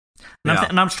knives.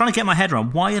 And I'm trying to get my head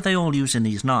around, why are they all using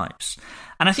these knives?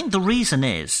 And I think the reason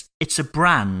is, it's a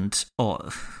brand,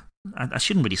 or I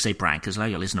shouldn't really say brand, because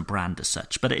Laguiole isn't a brand as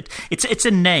such, but it's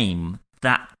a name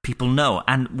that people know,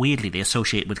 and weirdly they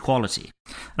associate with quality.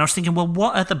 And I was thinking, well,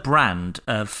 what other brand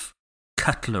of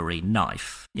culinary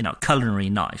knife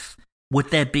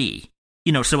would there be?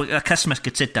 So a customer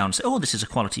could sit down and say, oh, this is a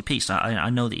quality piece,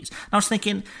 I know these. And I was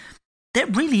thinking, there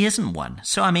really isn't one.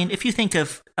 So, I mean, if you think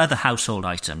of other household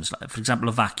items, like, for example,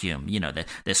 a vacuum,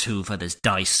 there's Hoover, there's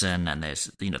Dyson, and there's,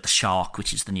 the Shark,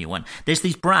 which is the new one. There's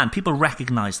these brands, people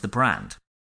recognize the brand.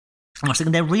 And I was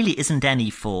thinking, there really isn't any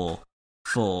for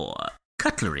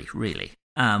cutlery, really,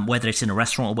 whether it's in a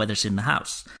restaurant or whether it's in the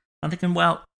house. I'm thinking,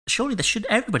 well, surely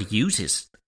everybody uses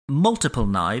multiple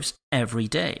knives every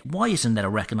day. Why isn't there a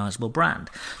recognizable brand?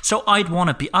 So I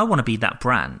want to be that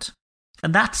brand.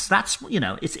 And that's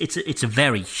it's a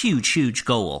very huge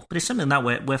goal, but it's something that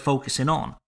we're focusing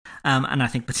on. And I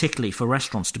think particularly for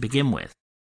restaurants to begin with.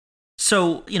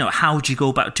 So, how do you go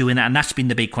about doing that? And that's been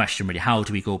the big question, really. How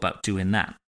do we go about doing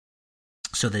that?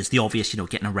 So there's the obvious,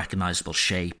 getting a recognizable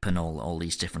shape and all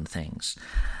these different things.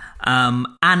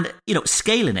 And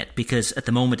scaling it, because at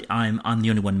the moment I'm the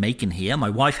only one making here. My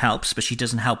wife helps, but she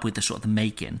doesn't help with the sort of the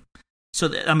making. So,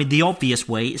 the obvious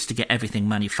way is to get everything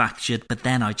manufactured, but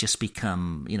then I just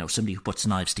become, somebody who puts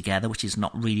knives together, which is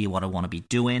not really what I want to be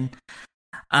doing.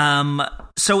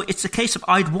 So it's a case of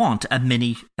I'd want a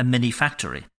mini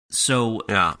factory. So,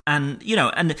 yeah. And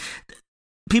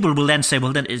people will then say,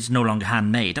 well, then it's no longer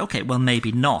handmade. Okay, well,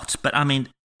 maybe not. But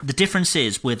the difference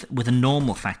is with a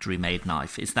normal factory-made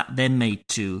knife is that they're made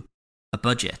to a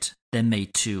budget. They're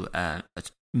made to a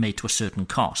certain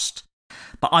cost.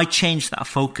 But I changed that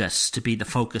focus to be the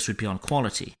focus would be on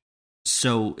quality.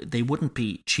 So they wouldn't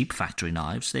be cheap factory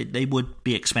knives. They would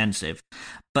be expensive.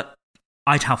 But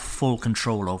I'd have full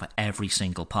control over every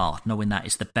single part, knowing that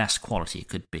is the best quality it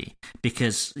could be.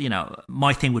 Because,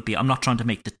 my thing would be, I'm not trying to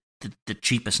make the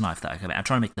cheapest knife that I can make. I'm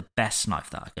trying to make the best knife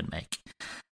that I can make.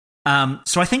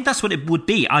 So I think that's what it would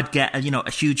be. I'd get,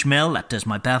 a huge mill that does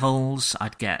my bevels.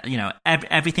 I'd get,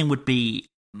 everything would be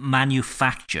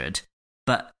manufactured,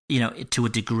 but, to a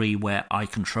degree where I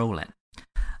control it.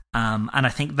 And I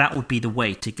think that would be the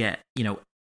way to get,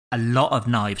 a lot of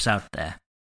knives out there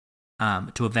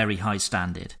to a very high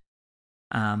standard.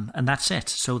 And that's it.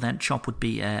 So then Chop would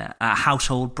be a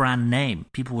household brand name.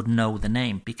 People would know the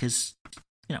name because,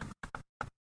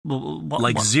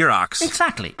 like Xerox.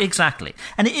 Exactly.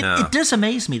 And it does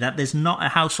amaze me that there's not a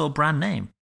household brand name,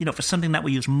 for something that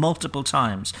we use multiple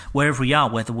times, wherever we are,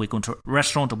 whether we're going to a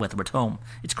restaurant or whether we're at home.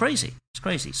 It's crazy.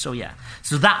 So, yeah.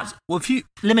 So that, if you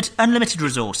unlimited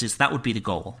resources, that would be the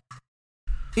goal.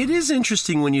 It is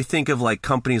interesting when you think of like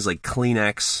companies like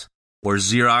Kleenex or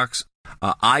Xerox,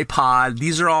 iPod.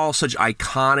 These are all such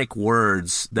iconic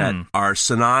words that are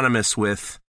synonymous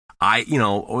with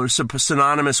or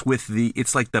synonymous with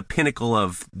it's like the pinnacle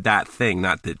of that thing.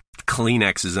 Not that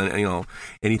Kleenex is,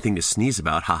 anything to sneeze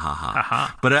about. Ha ha ha. Uh-huh.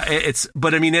 But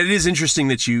it is interesting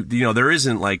that there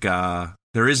isn't like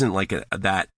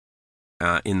that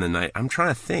in the night. I'm trying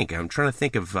to think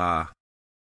of.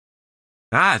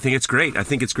 I think it's great. I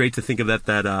think it's great to think of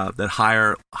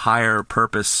that higher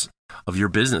purpose of your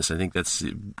business. I think that's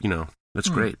that's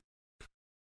great.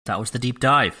 That was the deep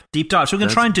dive. So we're going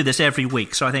to try and do this every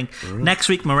week. So I think next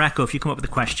week, Mareko, if you come up with a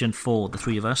question for the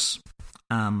three of us,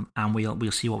 and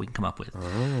we'll see what we can come up with.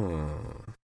 Oh.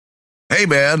 Hey,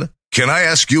 man, can I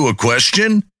ask you a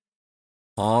question?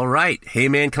 All right. Hey,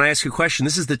 man, can I ask you a question?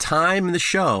 This is the time in the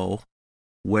show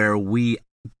where we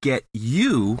get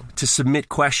you to submit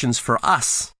questions for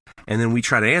us, and then we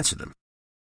try to answer them.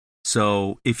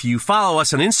 So if you follow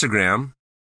us on Instagram,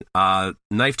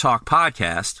 Knife Talk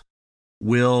Podcast,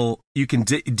 you can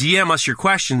DM us your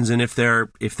questions, and if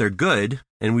they're good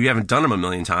and we haven't done them a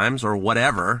million times or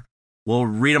whatever, we'll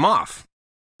read them off.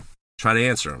 Try to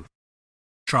answer them.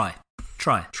 Try.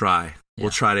 Yeah. We'll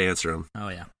try to answer them. Oh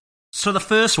yeah. So the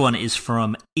first one is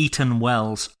from Eaton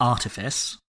Wells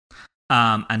Artifice,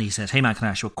 and he says, "Hey man, can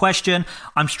I ask you a question?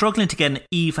 I'm struggling to get an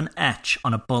even etch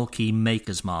on a bulky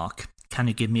maker's mark. Can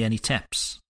you give me any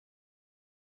tips?"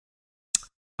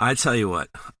 I tell you what,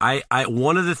 I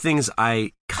one of the things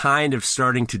I kind of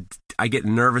I get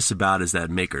nervous about is that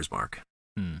maker's mark.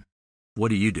 What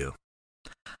do you do?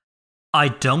 I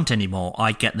don't anymore.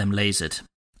 I get them lasered,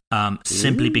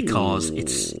 simply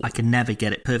because I can never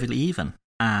get it perfectly even,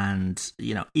 and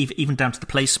even down to the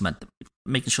placement,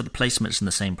 making sure the placement is in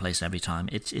the same place every time.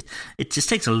 It just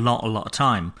takes a lot of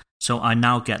time. So I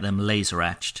now get them laser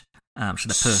etched, so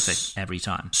they're perfect every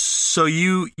time. So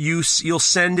you'll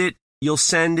send it. You'll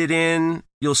send it in.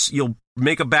 You'll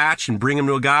make a batch and bring them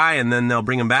to a guy, and then they'll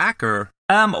bring them back, or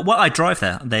well, I drive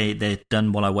there. They're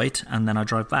done while I wait, and then I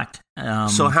drive back.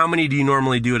 So how many do you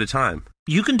normally do at a time?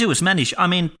 You can do as many.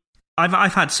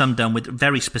 I've had some done with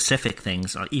very specific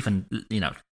things, or even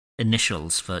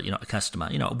initials for a customer.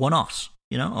 One-offs.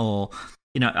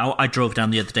 I drove down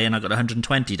the other day and I got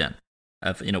 120 done,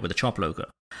 with a Chop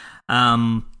logo.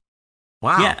 Wow.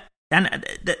 Yeah.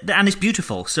 And it's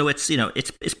beautiful. So it's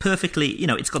perfectly,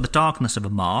 it's got the darkness of a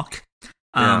mark,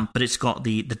 but it's got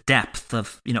the depth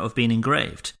of being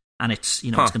engraved, and it's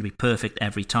it's going to be perfect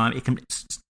every time.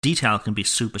 Detail can be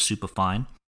super, super fine.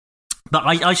 But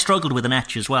I struggled with an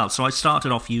etch as well, so I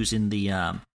started off using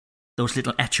those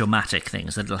little Etch-O-Matic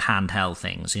things, the little handheld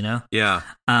things, Yeah.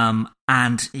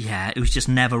 And it was just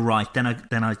never right. Then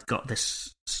I got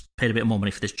paid a bit more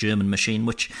money for this German machine,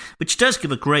 which does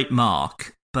give a great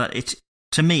mark. But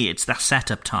to me, it's that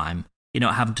setup time,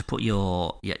 having to put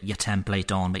your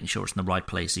template on, making sure it's in the right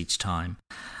place each time.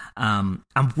 And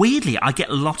weirdly, I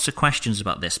get lots of questions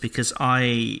about this because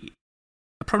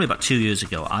probably about 2 years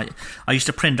ago, I used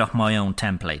to print off my own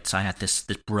templates. I had this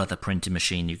Brother printing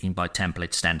machine. You can buy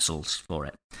template stencils for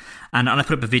it. And I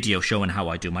put up a video showing how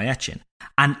I do my etching.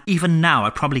 And even now, I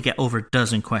probably get over a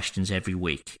dozen questions every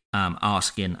week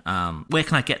asking, where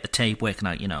can I get the tape? Where can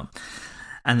I,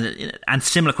 and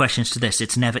similar questions to this.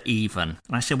 It's never even.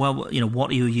 And I say, well,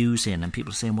 what are you using? And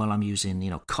people are saying, well, I'm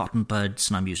using, cotton buds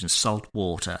and I'm using salt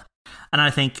water. And I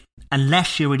think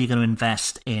unless you're really going to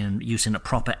invest in using a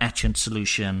proper etchant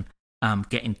solution,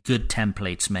 getting good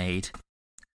templates made,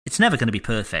 it's never going to be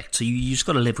perfect. So you just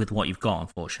got to live with what you've got,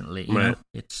 unfortunately.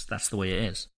 That's the way it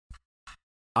is.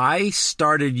 I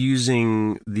started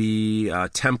using the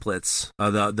templates,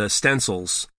 the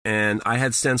stencils, and I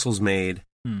had stencils made,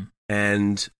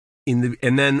 and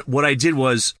then what I did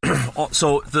was,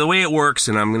 so the way it works,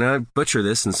 and I'm gonna butcher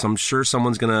this, and I'm sure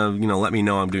someone's gonna let me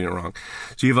know I'm doing it wrong.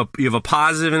 So you have a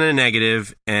positive and a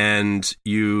negative, and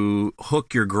you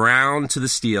hook your ground to the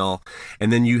steel,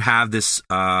 and then you have this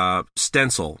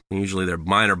stencil. Usually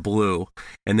mine are blue,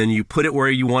 and then you put it where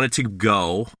you want it to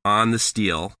go on the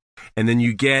steel. And then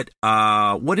you get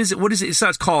what is it? It's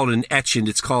not called an etchant.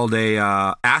 It's called a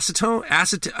acetone.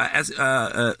 It's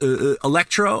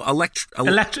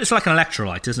like an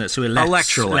electrolyte, isn't it? So it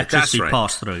lets electricity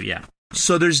pass through. Yeah.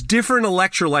 So there's different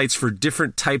electrolytes for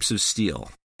different types of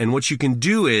steel, and what you can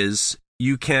do is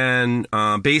you can,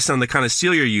 based on the kind of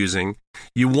steel you're using,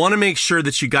 you want to make sure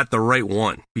that you got the right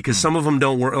one because some of them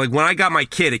don't work. Like when I got my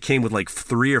kit, it came with like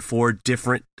 3 or 4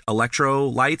 different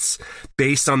electrolytes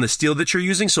based on the steel that you're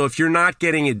using. So if you're not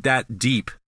getting it that deep,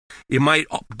 it might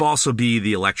also be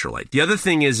the electrolyte. The other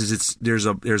thing is there's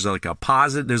like a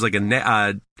positive, there's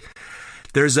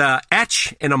a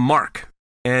etch and a mark.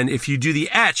 And if you do the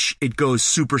etch, it goes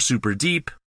super, super deep.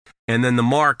 And then the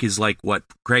mark is like what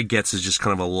Greg gets is just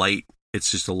kind of a light. It's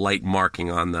just a light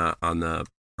marking on the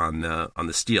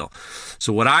steel.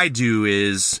 So what I do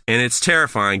is, and it's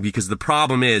terrifying because the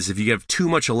problem is if you have too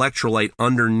much electrolyte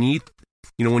underneath,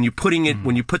 when you put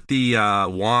the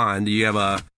wand, you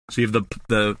have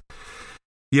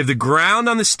the ground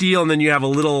on the steel, and then you have a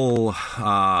little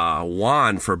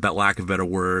wand, for lack of a better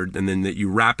word, and then that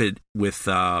you wrap it with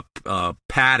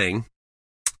padding,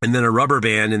 and then a rubber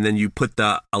band, and then you put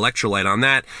the electrolyte on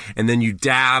that, and then you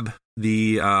dab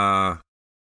the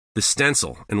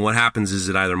stencil, and what happens is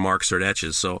it either marks or it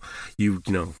etches. So you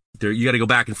got to go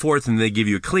back and forth, and they give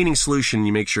you a cleaning solution.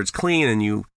 You make sure it's clean, and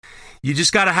you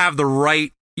just got to have the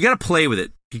right. You got to play with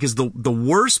it because the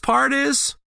worst part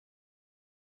is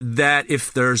that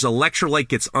if there's electrolyte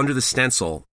gets under the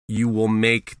stencil, you will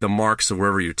make the marks of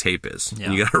wherever your tape is,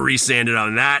 and you got to resand it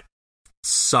on. That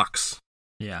sucks.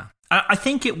 Yeah, I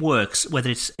think it works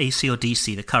whether it's AC or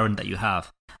DC. The current that you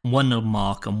have, one will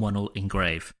mark and one will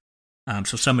engrave.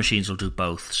 So some machines will do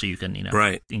both, so you can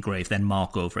engrave, then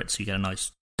mark over it, so you get a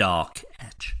nice dark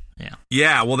etch. Yeah.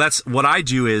 Yeah. Well, that's what I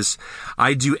do. Is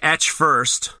I do etch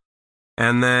first,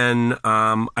 and then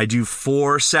I do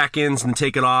 4 seconds and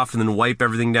take it off, and then wipe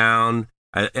everything down.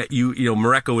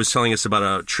 Mareko was telling us about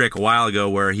a trick a while ago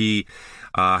where he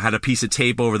had a piece of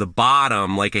tape over the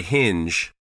bottom like a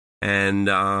hinge, and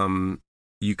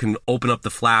you can open up the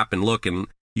flap and look, and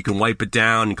you can wipe it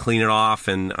down and clean it off,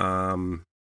 and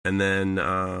then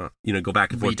go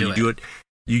back and forth.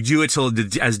 You do it till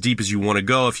as deep as you want to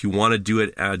go. If you want to do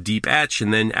it deep etch,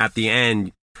 and then at the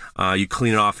end you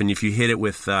clean it off. And if you hit it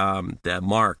with that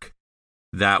mark,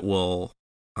 that will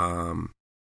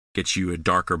get you a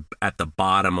darker at the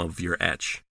bottom of your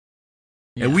etch.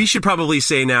 Yeah. And we should probably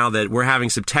say now that we're having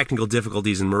some technical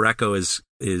difficulties, and Mareko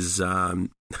is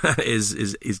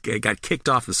got kicked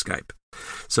off of Skype.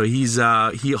 So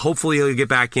hopefully he'll get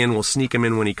back in. We'll sneak him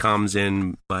in when he comes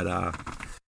in, but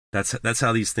that's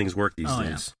how these things work these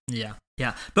days. Yeah.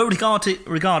 But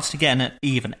regards to getting an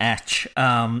even etch,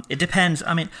 it depends.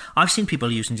 I mean, I've seen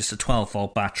people using just a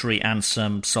 12-volt battery and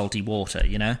some salty water.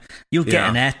 You'll get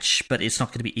an etch, but it's not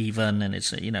going to be even, and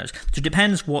so it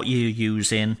depends what you're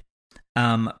using.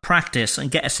 Practice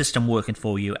and get a system working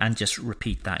for you, and just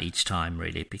repeat that each time,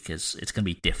 really, because it's going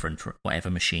to be different for whatever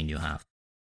machine you have.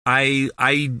 I'm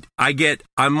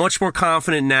much more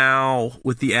confident now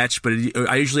with the etch, but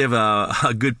I usually have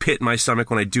a good pit in my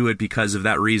stomach when I do it because of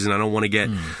that reason. I don't want to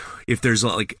get, if there's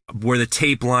like where the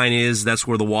tape line is, that's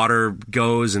where the water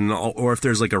goes, or if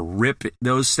there's like a rip,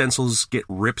 those stencils get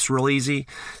rips real easy.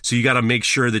 So you got to make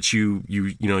sure that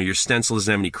your stencil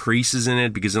doesn't have any creases in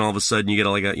it, because then all of a sudden you get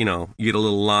you get a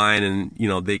little line, and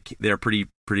they're pretty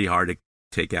hard to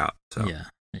take out. So. Yeah.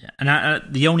 Yeah,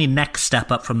 and the only next step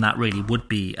up from that really would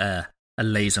be a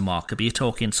laser marker, but you're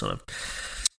talking sort of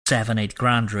 7-8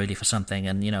 grand really for something,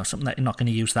 and something that you're not going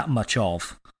to use that much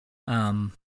of.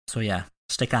 So yeah,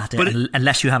 stick at it,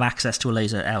 unless you have access to a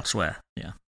laser elsewhere.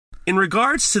 Yeah. In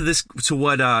regards to this, to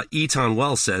what Eton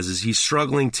Wells says, is he's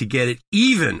struggling to get it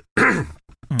even.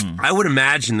 I would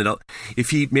imagine that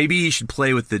maybe he should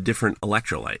play with the different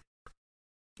electrolyte.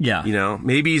 Yeah.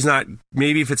 Maybe he's not.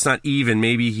 Maybe if it's not even,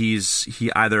 maybe he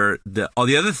either the. Oh,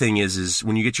 the other thing is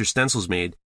when you get your stencils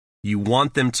made, you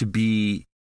want them to be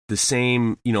the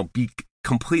same. Be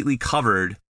completely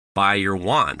covered by your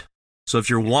wand. So if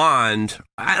your wand,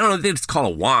 I don't know if it's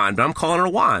called a wand, but I'm calling it a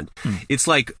wand. It's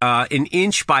like an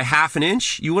inch by half an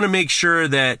inch. You want to make sure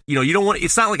that, you don't want,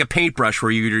 it's not like a paintbrush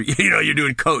where you're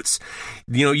doing coats.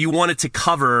 You want it to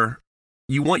cover,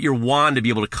 you want your wand to be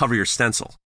able to cover your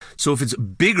stencil. So if it's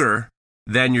bigger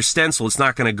than your stencil, it's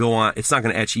not going to go on, it's not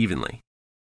going to etch evenly.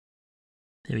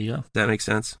 There we go. Does that make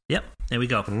sense? Yep, there we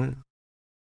go. Right.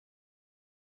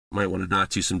 Might want to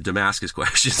not do some Damascus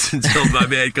questions until my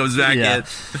man comes back in.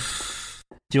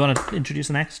 Do you want to introduce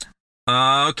the next?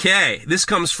 Okay. This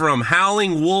comes from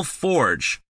Howling Wolf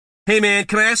Forge. Hey, man,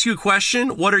 can I ask you a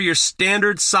question? What are your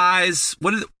standard size?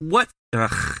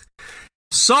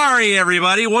 Sorry,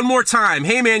 everybody. One more time.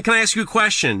 Hey, man, can I ask you a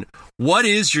question? What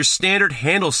is your standard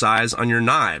handle size on your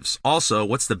knives? Also,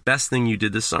 what's the best thing you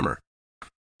did this summer?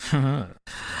 Standard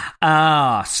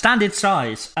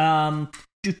size.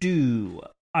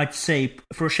 I'd say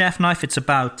for a chef knife, it's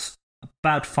about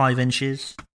 5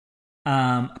 inches.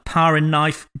 Powering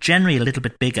knife, generally a little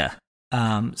bit bigger.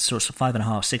 So it's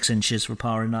 5.5, 6 inches for a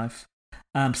powering knife.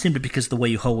 Simply because the way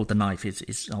you hold the knife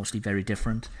is obviously very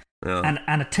different. Yeah.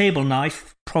 And a table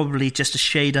knife, probably just a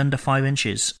shade under 5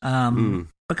 inches.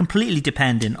 But completely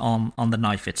depending on the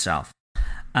knife itself.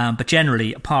 But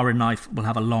generally, a powering knife will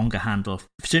have a longer handle,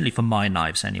 certainly for my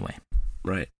knives anyway.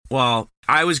 Right. Well,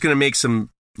 I was going to make some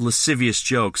lascivious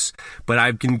jokes, but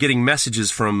I've been getting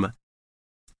messages from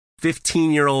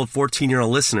 15-year-old,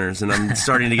 14-year-old listeners, and I'm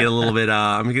starting to get a little bit.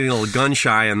 I'm getting a little gun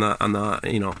shy on the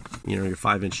your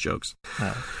 5-inch jokes.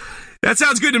 Oh. That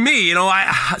sounds good to me.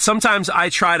 Sometimes I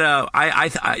try to.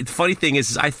 The funny thing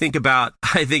is I think about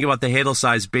the handle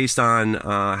size based on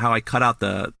how I cut out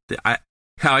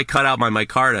how I cut out my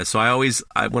micarta. So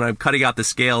when I'm cutting out the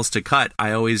scales to cut,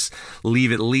 I always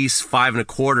leave at least 5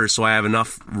 1/4 so I have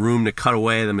enough room to cut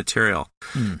away the material.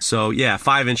 So yeah,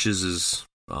 5 inches is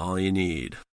all you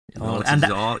need. That's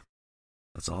all.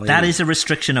 That is a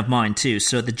restriction of mine too.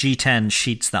 So the G10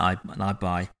 sheets that I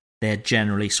buy, they're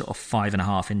generally sort of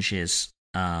 5.5 inches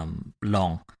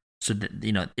long. So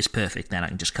that, it's perfect. Then I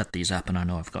can just cut these up, and I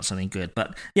know I've got something good.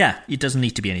 But yeah, it doesn't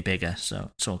need to be any bigger,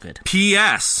 so it's all good.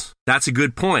 P.S. That's a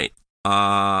good point.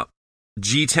 G10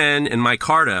 and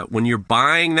micarta. When you're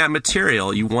buying that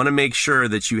material, you want to make sure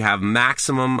that you have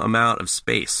maximum amount of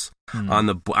space. On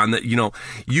the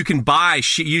you can buy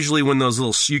usually when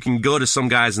those you can go to some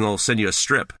guys and they'll send you a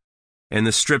strip, and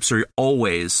the strips are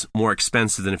always more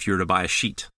expensive than if you were to buy a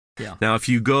sheet. Yeah. Now if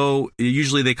you go,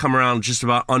 usually they come around just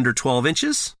about under 12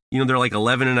 inches. They're like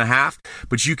 11.5,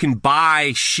 but you can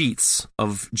buy sheets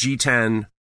of G10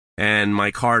 and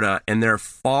micarta, and they're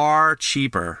far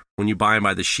cheaper when you buy them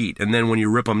by the sheet. And then when you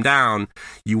rip them down,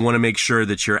 you want to make sure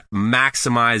that you're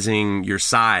maximizing your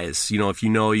size. If you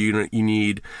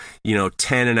need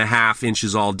 10.5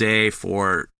 inches all day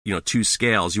for 2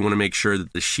 scales, you want to make sure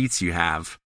that the sheets you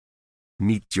have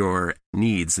meet your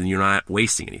needs and you're not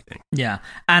wasting anything. Yeah.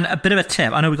 And a bit of a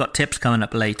tip, I know we've got tips coming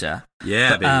up later.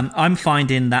 Yeah, but, I'm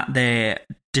finding that they're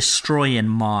destroying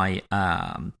my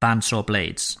bandsaw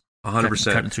blades.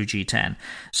 100%. Cutting through G10.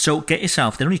 So get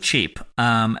yourself, they're only cheap,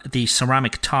 the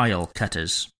ceramic tile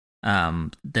cutters.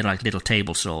 They're like little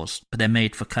table saws, but they're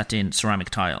made for cutting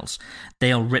ceramic tiles.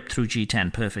 They'll rip through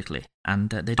G10 perfectly, and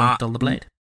they don't dull the blade.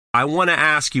 I want to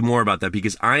ask you more about that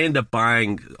because I end up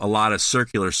buying a lot of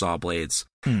circular saw blades,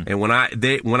 and when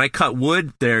I cut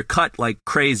wood, they're cut like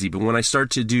crazy. But when I start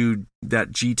to do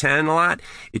that G10 a lot,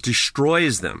 it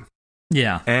destroys them.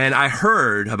 Yeah. And I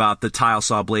heard about the tile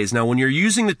saw blades. Now, when you're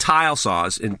using the tile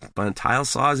saws, and tile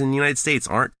saws in the United States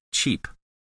aren't cheap.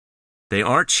 They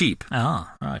aren't cheap.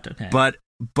 Oh, right, okay. But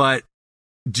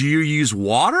do you use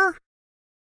water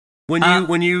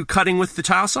when you cutting with the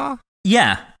tile saw?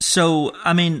 Yeah. So,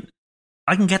 I mean,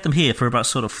 I can get them here for about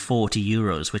sort of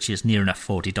 €40, which is near enough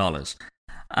 $40.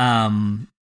 And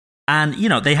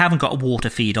they haven't got a water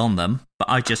feed on them, but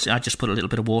I just put a little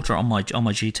bit of water on my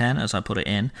G10 as I put it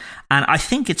in, and I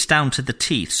think it's down to the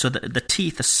teeth. So the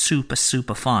teeth are super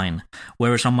super fine,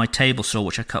 whereas on my table saw,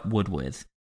 which I cut wood with,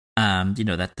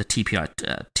 that the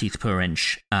TPI teeth per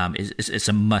inch is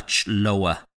a much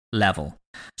lower level.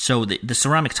 So the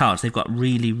ceramic tiles, they've got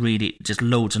really really just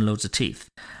loads and loads of teeth.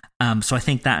 So I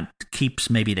think that keeps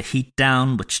maybe the heat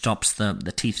down, which stops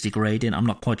the teeth degrading. I'm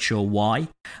not quite sure why,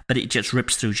 but it just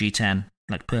rips through G10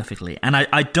 like perfectly. And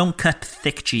I don't cut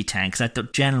thick G10 because I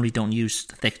generally don't use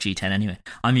thick G10 anyway.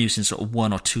 I'm using sort of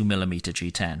 1 or 2 millimeter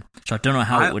G10. So I don't know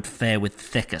how it would fare with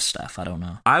thicker stuff. I don't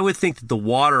know. I would think that the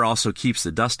water also keeps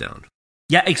the dust down.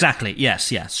 Yeah, exactly.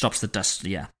 Yes, yeah. Stops the dust,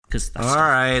 yeah. All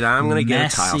right, I'm going to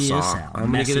get a tile saw.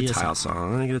 I'm going to get a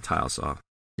tile saw.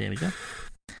 There we go.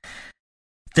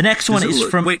 The next one is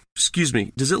from... Wait, excuse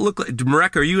me. Does it look like...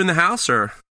 Marek, are you in the house,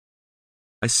 or...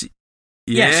 I see...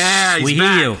 Yes, yeah, he's we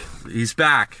back. hear you. He's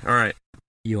back. All right.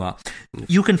 You are.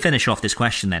 You can finish off this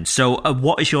question then. So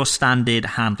what is your standard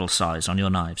handle size on your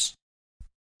knives?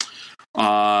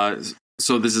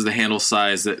 So this is the handle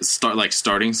size that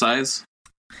starting size?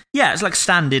 Yeah, it's like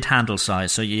standard handle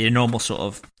size. So your normal sort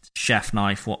of chef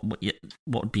knife, what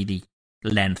would be the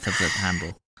length of the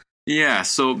handle? Yeah,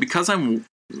 so because I'm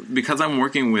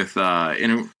working with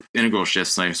integral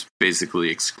chef's knives basically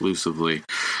exclusively,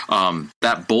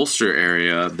 that bolster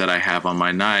area that I have on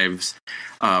my knives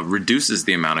reduces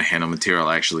the amount of handle material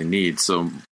I actually need.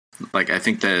 So, like, I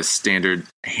think the standard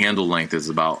handle length is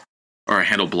about, or a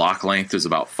handle block length is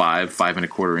about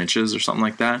 5.25 inches or something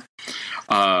like that.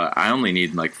 I only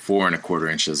need like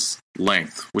 4.25 inches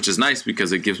length, which is nice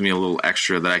because it gives me a little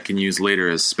extra that I can use later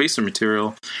as spacer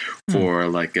material for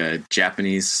like a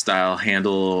Japanese style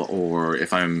handle, or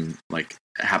if I'm like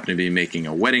happen to be making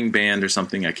a wedding band or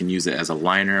something, I can use it as a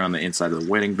liner on the inside of the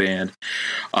wedding band.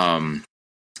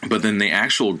 But then the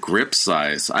actual grip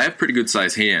size, I have pretty good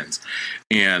size hands,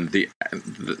 and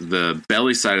the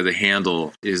belly side of the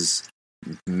handle is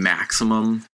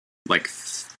maximum like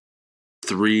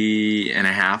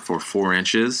 3.5 or 4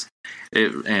 inches.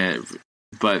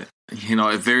 But you know,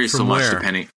 it varies so much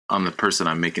depending on the person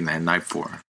I'm making that knife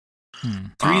for.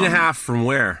 3.5 from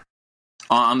where?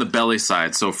 On the belly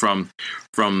side, so from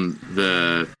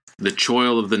the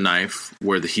choil of the knife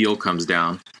where the heel comes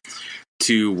down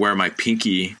to where my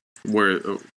pinky, where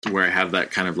I have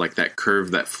that kind of like that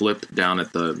curve, that flip down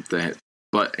at the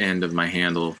butt end of my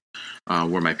handle,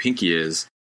 where my pinky is.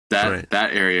 That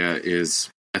area is,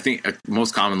 I think,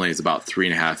 most commonly is about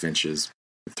 3.5 inches,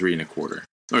 3.25,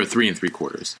 or 3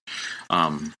 3/4.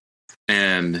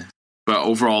 But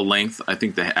overall length, I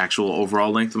think the actual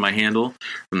overall length of my handle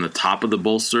from the top of the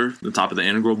bolster, the top of the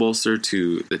integral bolster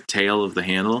to the tail of the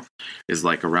handle is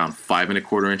like around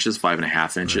 5.25 inches,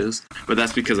 5.5 inches. But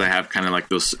that's because I have kind of like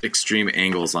those extreme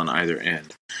angles on either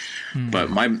end. But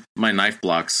my knife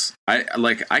blocks, I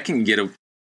can get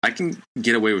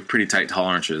away with pretty tight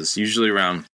tolerances. Usually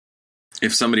around,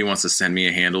 if somebody wants to send me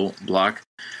a handle block,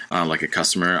 like a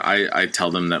customer, I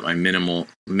tell them that my minimum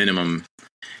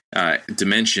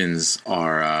dimensions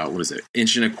are 1.25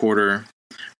 inches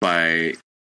by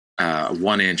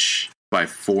 1 inch by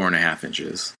 4.5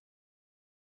 inches.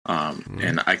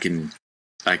 And I can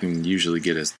usually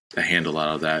get a handle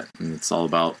out of that, and it's all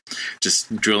about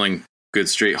just drilling good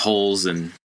straight holes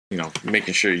and, you know,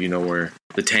 making sure you know where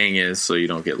the tang is so you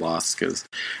don't get lost, because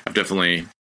I've definitely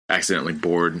accidentally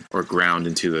bored or ground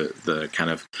into the kind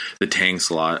of the tang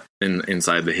slot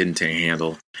inside the hidden tang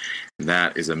handle.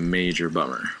 That is a major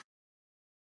bummer.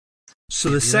 So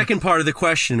the second part of the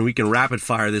question, we can rapid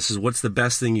fire this, is what's the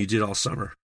best thing you did all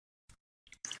summer?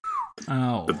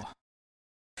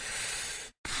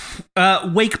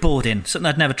 Wakeboarding, something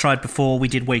I'd never tried before. We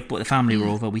did wakeboard, the family were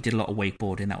over. We did a lot of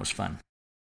wakeboarding. That was fun.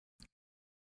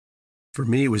 For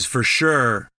me, it was for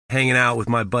sure hanging out with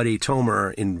my buddy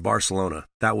Tomer in Barcelona.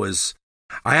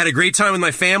 I had a great time with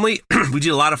my family. We did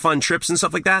a lot of fun trips and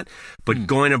stuff like that. But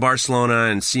going to Barcelona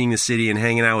and seeing the city and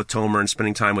hanging out with Tomer and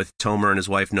spending time with Tomer and his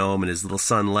wife Noam and his little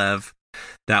son Lev,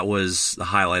 that was the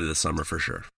highlight of the summer for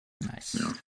sure. Nice.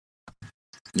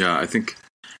 Yeah, I think,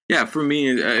 for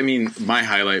me, I mean, my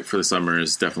highlight for the summer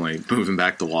is definitely moving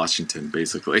back to Washington,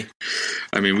 basically.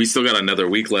 I mean, we still got another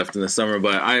week left in the summer,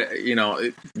 but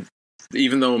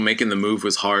even though making the move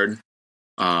was hard,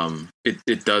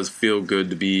 it does feel good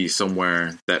to be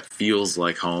somewhere that feels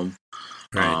like home,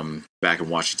 back in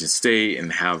Washington State,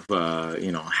 and have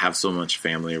so much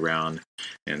family around,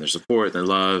 and their support, and their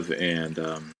love, and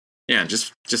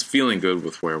just feeling good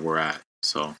with where we're at.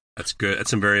 So that's good.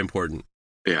 That's very important.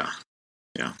 Yeah,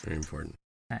 very important.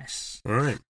 Nice. All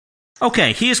right.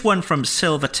 Okay, here's one from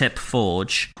Silvertip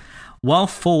Forge. While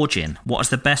forging, what is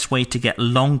the best way to get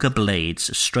longer blades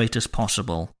as straight as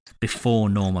possible before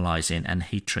normalizing and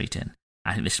heat treating?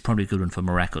 I think this is probably a good one for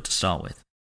Mareko to start with.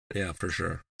 Yeah, for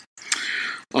sure.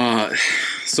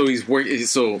 So he's working.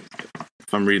 So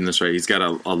if I'm reading this right, he's got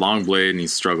a long blade and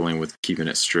he's struggling with keeping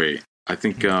it straight. I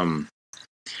think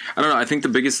I don't know. I think the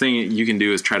biggest thing you can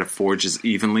do is try to forge as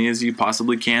evenly as you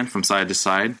possibly can from side to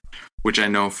side, which I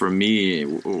know for me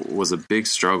was a big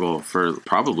struggle for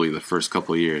probably the first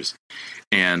couple of years.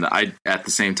 And I, at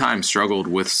the same time, struggled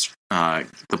with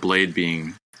the blade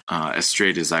being as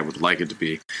straight as I would like it to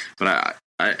be. But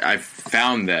I've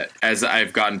found that as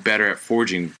I've gotten better at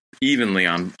forging evenly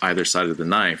on either side of the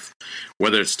knife,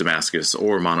 whether it's Damascus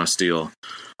or monosteel,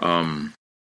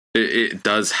 it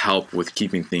does help with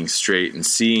keeping things straight and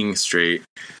seeing straight,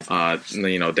 down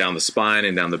the spine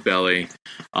and down the belly,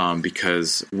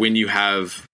 because when you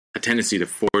have a tendency to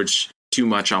forge too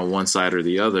much on one side or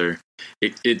the other,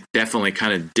 it definitely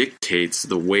kind of dictates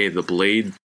the way the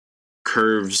blade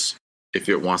curves, if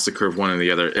it wants to curve one or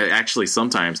the other. It actually,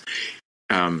 sometimes,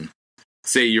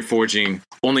 say you're forging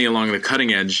only along the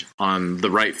cutting edge on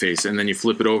the right face, and then you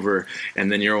flip it over,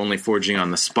 and then you're only forging on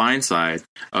the spine side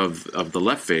of the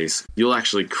left face, you'll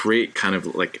actually create kind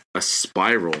of like a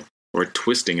spiral or a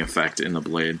twisting effect in the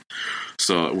blade.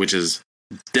 So, which is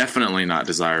definitely not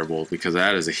desirable, because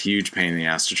that is a huge pain in the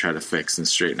ass to try to fix and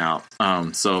straighten out.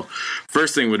 So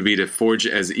first thing would be to forge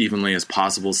as evenly as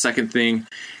possible. Second thing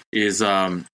is,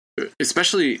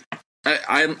 especially,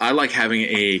 I like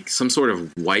having some sort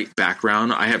of white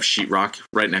background. I have sheetrock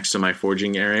right next to my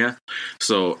forging area,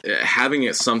 so having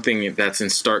it something that's in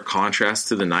stark contrast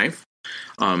to the knife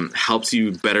helps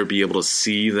you better be able to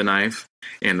see the knife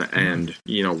and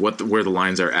where the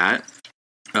lines are at.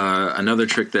 Another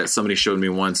trick that somebody showed me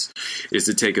once is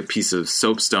to take a piece of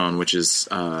soapstone, which is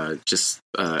just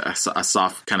a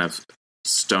soft kind of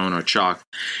stone or chalk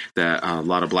that a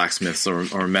lot of blacksmiths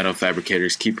or metal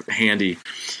fabricators keep handy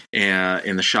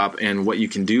in the shop. And what you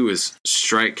can do is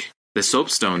strike the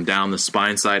soapstone down the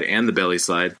spine side and the belly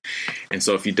side. And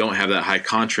so if you don't have that high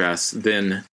contrast,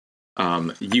 then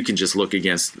you can just look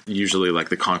against usually like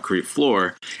the concrete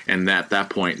floor. And at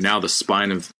that point, now the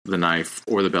spine of the knife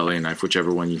or the belly knife,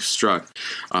 whichever one you struck,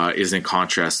 is in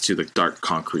contrast to the dark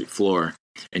concrete floor.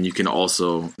 And you can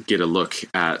also get a look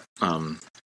at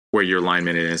where your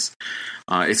alignment is.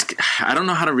 I don't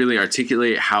know how to really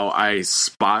articulate how I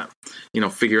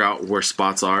figure out where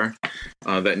spots are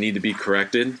that need to be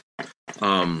corrected.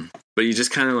 But you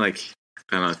just kind of like,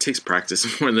 I don't know, it takes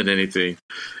practice more than anything.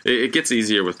 It gets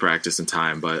easier with practice and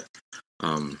time, but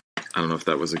I don't know if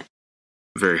that was a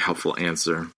very helpful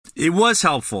answer. It was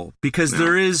helpful because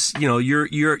there is,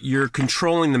 you're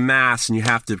controlling the mass, and you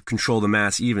have to control the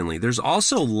mass evenly. There's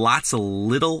also lots of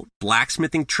little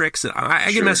blacksmithing tricks that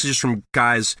I get messages from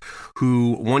guys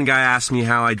who, one guy asked me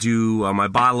how I do my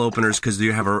bottle openers because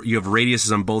you have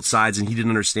radiuses on both sides, and he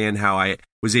didn't understand how I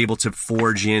was able to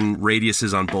forge in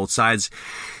radiuses on both sides.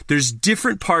 There's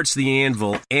different parts of the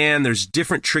anvil, and there's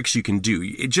different tricks you can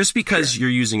do. Just because you're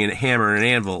using a hammer and an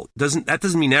anvil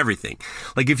doesn't mean everything.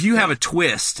 Like if you have a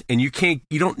twist and you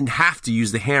don't have to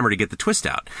use the hammer to get the twist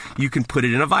out. You can put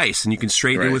it in a vise and you can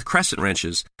straighten it with crescent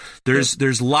wrenches.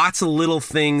 There's lots of little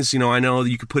things, I know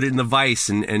you could put it in the vise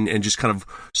and just kind of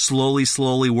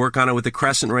slowly work on it with the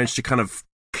crescent wrench to kind of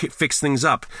fix things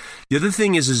up. The other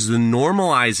thing is the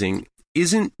normalizing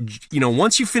isn't,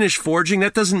 once you finish forging,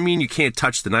 that doesn't mean you can't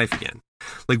touch the knife again.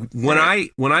 Like when I'm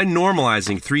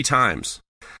normalizing 3 times,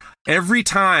 every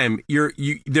time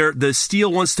the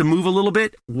steel wants to move a little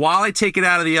bit, while I take it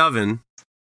out of the oven,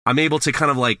 I'm able to kind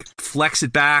of like flex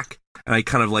it back, and I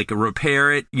kind of like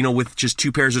repair it, with just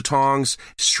 2 pairs of tongs,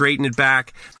 straighten it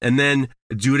back, and then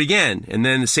do it again. And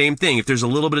then the same thing. If there's a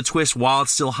little bit of twist while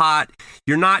it's still hot,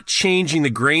 you're not changing the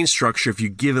grain structure if you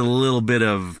give it a little bit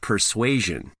of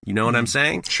persuasion. You know what I'm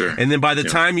saying? Sure. And then by the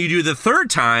time you do the 3rd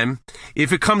time,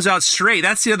 if it comes out straight,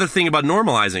 that's the other thing about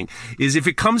normalizing, is if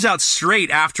it comes out straight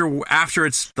after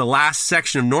it's the last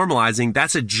section of normalizing,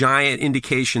 that's a giant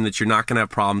indication that you're not going to have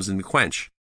problems in the quench.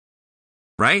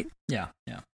 Right? Yeah.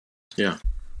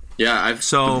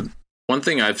 One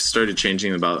thing I've started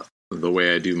changing about the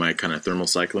way I do my kind of thermal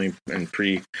cycling and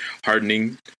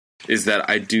pre-hardening is that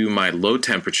I do my low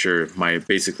temperature,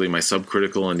 basically my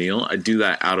subcritical anneal. I do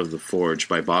that out of the forge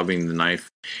by bobbing the knife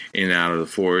in and out of the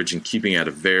forge and keeping at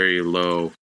a very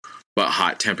low but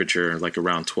hot temperature, like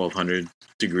around 1200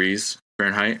 degrees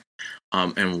Fahrenheit.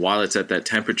 And while it's at that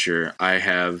temperature, I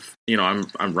have,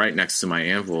 I'm right next to my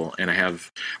anvil, and I have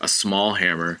a small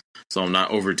hammer, so I'm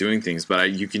not overdoing things.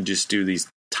 But you can just do these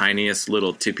tiniest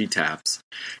little tippy taps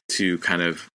to kind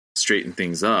of straighten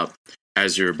things up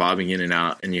as you're bobbing in and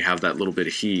out, and you have that little bit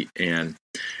of heat. And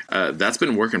that's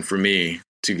been working for me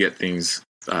to get things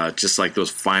just like those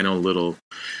final little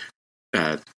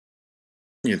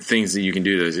things that you can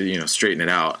do to straighten it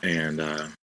out. And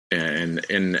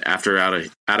after out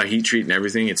of heat treat and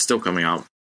everything, it's still coming out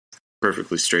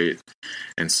perfectly straight.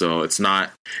 And so it's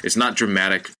not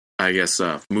dramatic, I guess,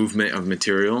 movement of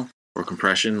material or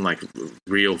compression like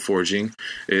real forging.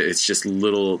 It's just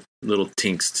little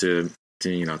tinks to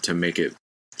make it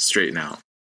straighten out.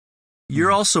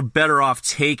 You're also better off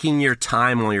taking your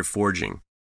time while you're forging.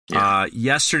 Yeah.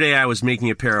 Yesterday I was making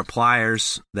a pair of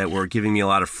pliers that were giving me a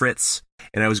lot of fritz,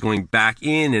 and I was going back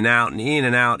in and out and in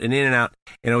and out and in and out,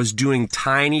 and I was doing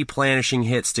tiny planishing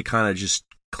hits to kind of just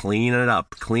clean it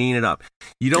up.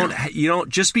 You don't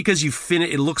just because you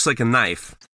it looks like a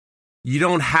knife. You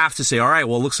don't have to say, all right,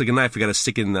 well, it looks like a knife. I got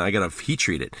to heat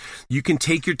treat it. You can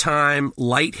take your time,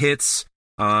 light hits.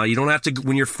 You don't have to,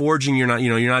 when you're forging, you're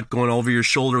not going over your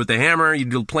shoulder with the hammer. You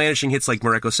do planishing hits like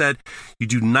Mareko said. You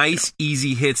do nice,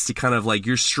 easy hits to kind of like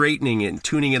you're straightening it and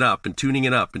tuning it up and tuning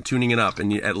it up and tuning it up.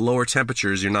 And at lower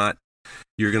temperatures, you're going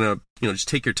to, just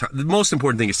take your time. The most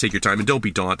important thing is take your time and don't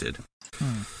be daunted.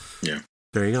 Yeah.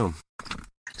 There you go.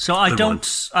 So I don't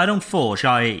forge.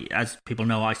 As people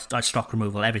know, I stock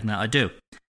removal everything that I do.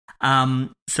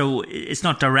 So it's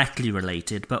not directly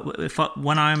related, but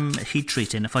when I'm heat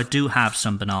treating, if I do have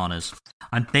some bananas,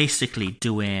 I'm basically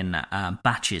doing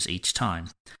batches each time.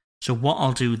 So what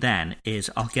I'll do then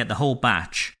is I'll get the whole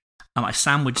batch, I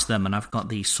sandwich them, and I've got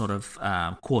these sort of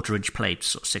 1/4-inch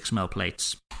plates, or 6mm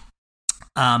plates.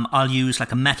 I'll use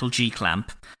like a metal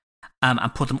G-clamp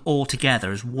and put them all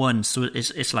together as one. So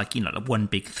it's like one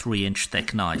big 3-inch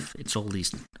thick knife. It's all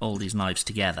these knives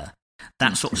together.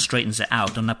 That sort of straightens it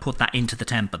out, and I put that into the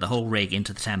temper, the whole rig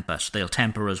into the temper, so they'll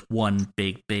temper as one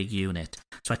big unit.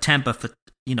 So I temper for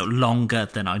longer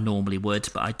than I normally would,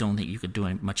 but I don't think you could do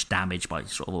much damage by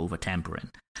sort of over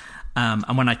tempering. And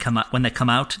when they come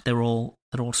out, they're all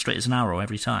straight as an arrow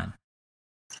every time.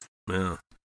 Yeah.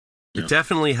 It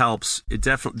definitely helps.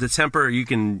 The temper,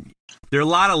 there are a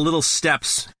lot of little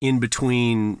steps in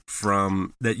between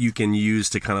that you can use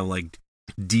to kind of like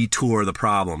detour the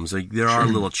problems. Like, there are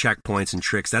little checkpoints and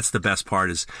tricks. That's the best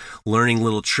part, is learning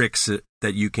little tricks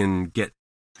that you can get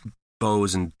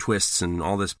bows and twists and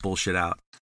all this bullshit out.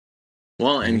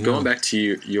 Well, and going back to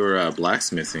your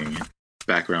blacksmithing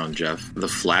background, Jeff, the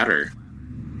flatter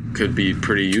could be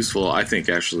pretty useful, I think,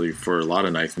 actually, for a lot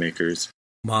of knife makers.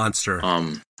 Monster.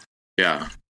 Yeah.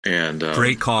 And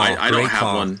great call. I don't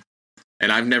have one,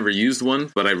 and I've never used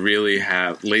one, but I really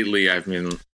have. Lately, I've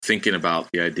been thinking about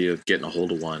the idea of getting a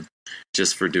hold of one,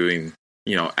 just for doing,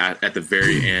 at the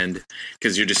very end,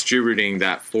 because you're distributing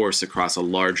that force across a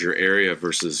larger area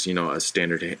versus, a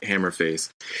standard hammer face.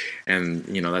 And,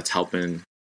 that's helping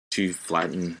to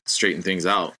straighten things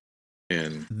out.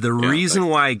 And the reason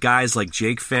why guys like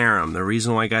Jake Ferrum, the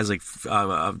reason why guys like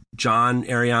John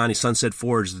Ariani, Sunset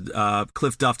Forge,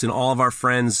 Cliff Dufton, all of our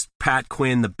friends, Pat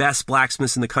Quinn, the best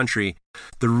blacksmiths in the country,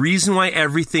 the reason why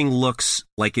everything looks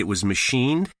like it was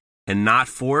machined and not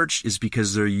forged is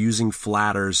because they're using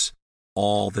flatters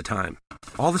all the time.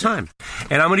 All the time.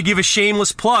 And I'm going to give a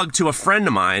shameless plug to a friend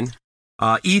of mine,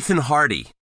 Ethan Hardy.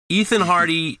 Ethan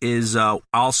Hardy is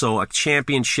also a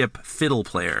championship fiddle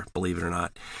player, believe it or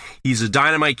not. He's a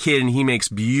dynamite kid, and he makes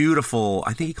beautiful,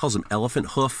 I think he calls them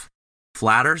elephant hoof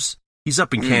flatters. He's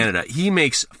up in Canada. He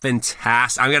makes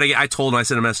fantastic. I told him, I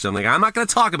sent a message. I'm like, I'm not going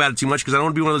to talk about it too much because I don't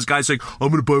want to be one of those guys like, I'm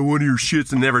going to buy one of your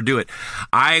shits and never do it.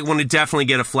 I want to definitely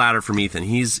get a flatter from Ethan.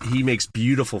 He makes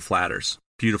beautiful flatters.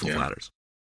 Beautiful flatters.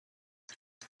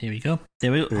 There we go.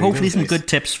 Hopefully some good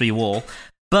tips for you all.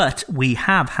 But we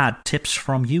have had tips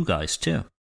from you guys too.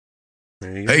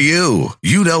 Hey,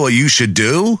 you know what you should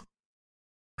do?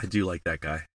 I do like that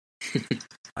guy.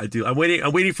 I do. I'm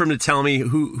waiting for him to tell me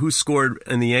who scored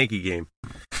in the Yankee game.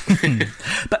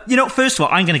 But, first of all,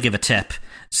 I'm going to give a tip.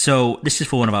 So this is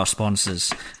for one of our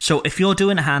sponsors. So if you're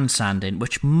doing hand sanding,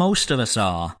 which most of us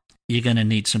are, you're going to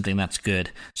need something that's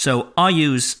good. So I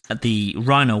use the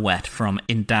Rhino Wet from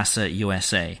Indasa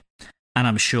USA. And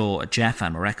I'm sure Jeff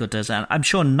and Mareko does, and I'm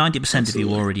sure 90% of you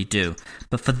already do.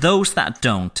 But for those that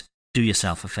don't, do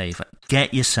yourself a favour.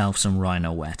 Get yourself some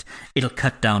Rhino Wet. It'll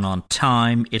cut down on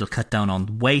time. It'll cut down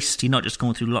on waste. You're not just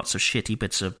going through lots of shitty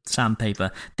bits of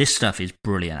sandpaper. This stuff is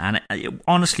brilliant. And it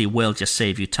honestly will just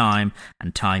save you time,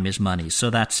 and time is money. So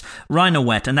that's Rhino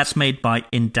Wet, and that's made by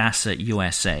Indasa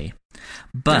USA.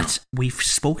 But we've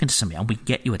spoken to somebody, and we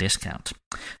get you a discount.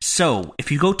 So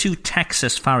if you go to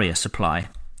Texas Farrier Supply,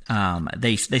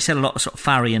 they sell a lot of sort of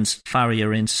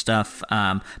farrier in stuff,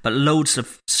 but loads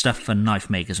of stuff for knife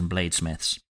makers and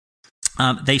bladesmiths.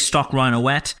 They stock Rhino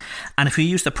Wet, and if you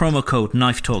use the promo code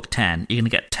KnifeTalk10, you're going to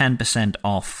get 10%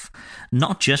 off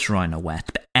not just Rhino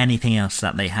Wet, but anything else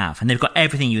that they have. And they've got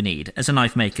everything you need. As a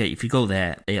knife maker, if you go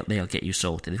there, they'll get you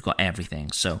sorted. They've got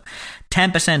everything. So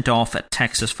 10% off at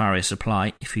Texas Farrier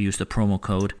Supply if you use the promo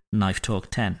code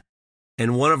KnifeTalk10.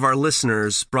 and one of our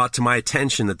listeners brought to my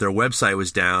attention that their website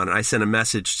was down, and I sent a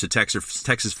message to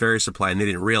Texas Ferry Supply, and they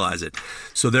didn't realize it.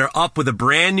 So they're up with a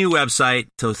brand new website.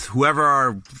 So whoever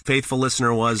our faithful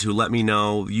listener was who let me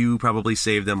know, you probably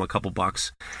saved them a couple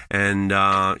bucks. And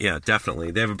yeah, definitely,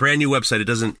 they have a brand new website.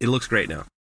 It looks great now.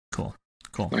 Cool.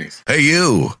 Nice. Hey,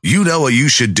 you know what you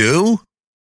should do?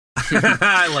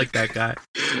 I like that guy.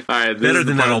 All right, this better is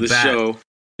than part that of old the bat. show.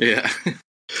 Yeah,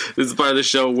 this is part of the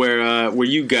show where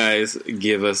you guys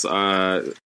give us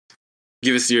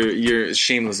your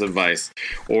shameless advice,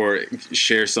 or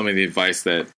share some of the advice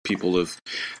that people have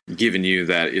given you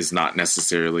that is not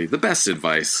necessarily the best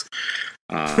advice.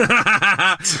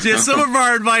 Yeah, some of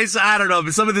our advice, I don't know,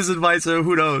 but some of this advice,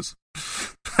 who knows?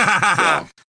 So,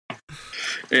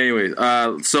 anyways,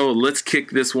 so let's kick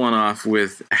this one off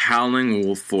with Howling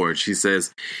Wolf Forge. He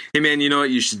says, "Hey man, you know what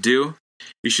you should do?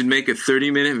 You should make a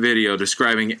 30-minute video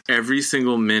describing every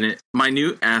single minute,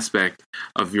 minute aspect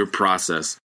of your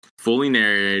process, fully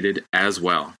narrated as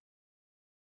well."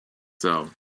 So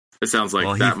it sounds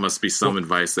like that must be some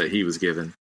advice that he was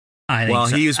given. I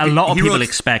think so. A lot of people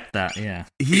expect that. Yeah,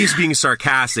 he's being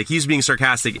sarcastic.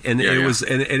 And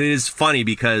it is funny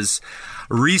because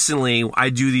recently I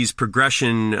do these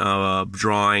progression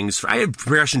drawings. I have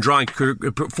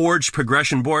forged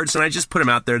progression boards, and I just put them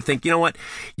out there and think, you know what,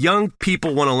 young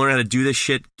people want to learn how to do this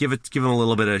shit. Give them a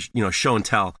little bit of show and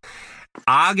tell.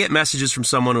 I'll get messages from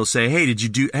someone who'll say,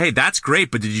 hey, that's great,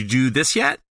 but did you do this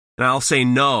yet? And I'll say,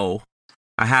 no,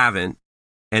 I haven't.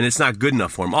 And it's not good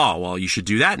enough for them. Oh, well, you should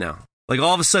do that now. Like,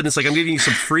 all of a sudden, it's like I'm giving you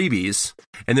some freebies,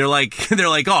 and they're like,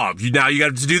 oh, now you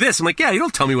got to do this. I'm like, yeah, you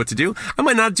don't tell me what to do. I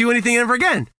might not do anything ever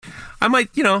again. I might,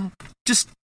 just,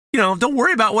 don't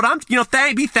worry about what I'm,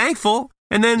 be thankful,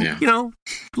 and then,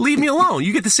 leave me alone.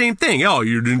 You get the same thing. Oh,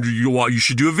 you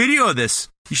should do a video of this.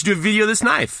 You should do a video of this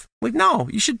knife. Like, no,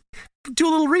 you should do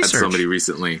a little research. Somebody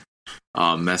recently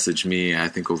messaged me, I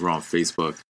think over on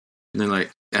Facebook, and they're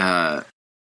like,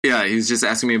 yeah, he was just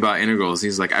asking me about integrals.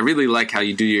 He's like, I really like how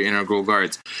you do your integral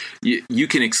guards. You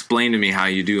can explain to me how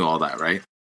you do all that, right?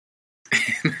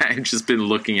 And I've just been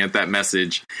looking at that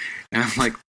message, and I'm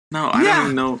like, no, I don't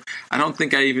even know. I don't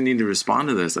think I even need to respond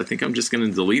to this. I think I'm just going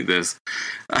to delete this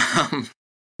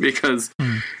because,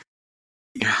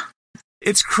 yeah.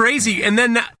 It's crazy. And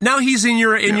then now he's in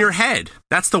your head.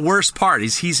 That's the worst part.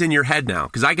 He's in your head now,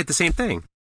 because I get the same thing.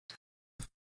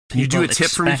 Can you do a tip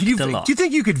for me? Do you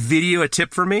think you could video a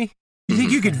tip for me? You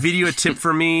think you could video a tip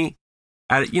for me?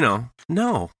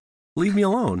 No. Leave me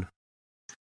alone.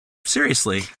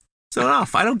 Seriously. It's not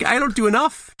enough. I don't do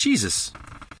enough. Jesus.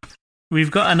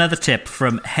 We've got another tip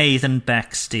from Hayden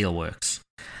Beck Steelworks.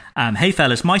 Hey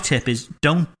fellas, my tip is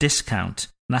don't discount.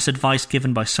 And that's advice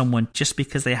given by someone just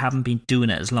because they haven't been doing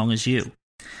it as long as you.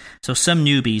 So some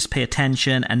newbies pay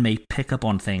attention and may pick up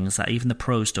on things that even the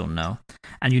pros don't know,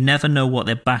 and you never know what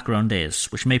their background is,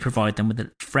 which may provide them with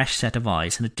a fresh set of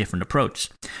eyes and a different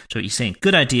approach. So you're saying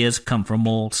good ideas come from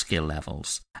all skill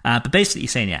levels. But basically you're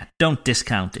saying, don't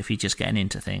discount if you're just getting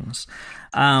into things.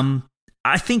 I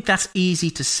think that's easy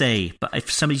to say, but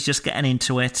if somebody's just getting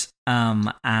into it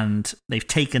and they've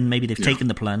taken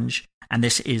the plunge and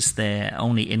this is their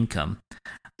only income,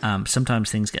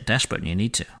 sometimes things get desperate and you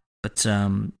need to. But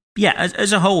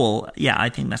as a whole, I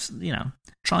think that's,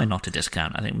 try not to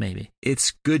discount, I think maybe.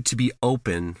 It's good to be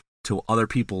open to other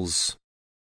people's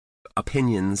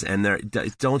opinions, and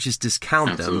don't just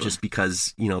discount them just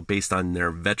because, based on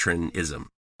their veteranism.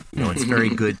 It's very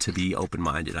good to be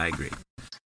open-minded. I agree.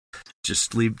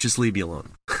 Just leave me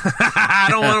alone. I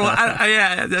don't want to.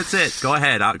 Yeah, that's it. Go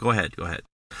ahead. Go ahead.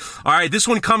 All right, this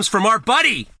one comes from our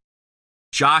buddy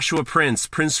Joshua Prince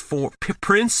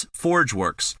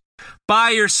Forgeworks. Buy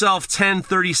yourself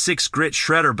 1036 grit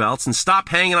shredder belts and stop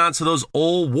hanging on to those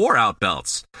old wore-out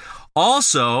belts.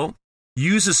 Also,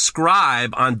 use a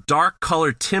scribe on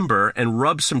dark-colored timber and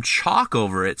rub some chalk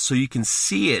over it so you can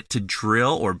see it to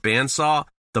drill or bandsaw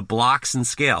the blocks and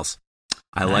scales.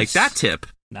 I like that tip.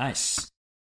 Nice.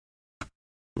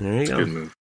 There you go. Good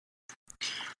move.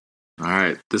 All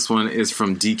right, this one is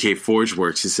from DK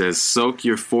Forgeworks. He says, soak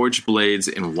your forge blades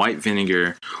in white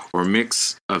vinegar or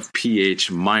mix of pH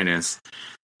minus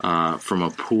from a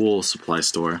pool supply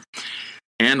store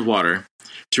and water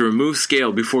to remove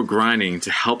scale before grinding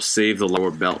to help save the lower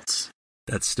belts.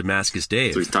 That's Damascus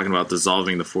Dave. So he's talking about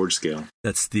dissolving the forge scale.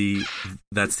 That's the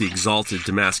exalted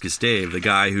Damascus Dave, the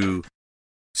guy who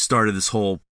started this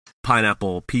whole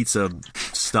pineapple pizza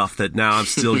stuff that now I'm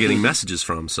still getting messages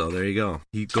from. So there you go.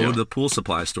 You go to the pool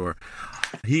supply store.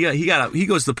 He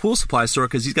goes to the pool supply store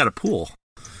because he's got a pool.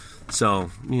 So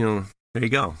there you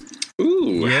go.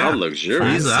 Ooh, how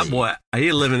luxurious! He's that boy.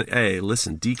 Hey,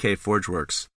 listen, DK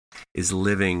Forgeworks. is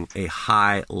living a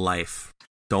high life.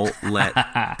 Don't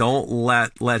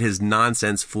let his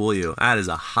nonsense fool you. That is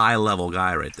a high level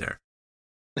guy right there.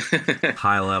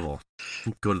 High level.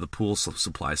 Go to the pool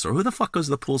supply store. Who the fuck goes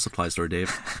to the pool supply store,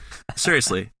 Dave?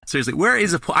 Seriously, where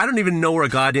is a pool? I don't even know where a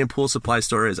goddamn pool supply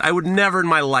store is. I would never in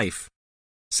my life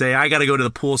say I got to go to the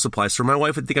pool supply store. My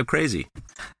wife would think I'm crazy.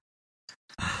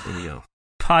 There you go.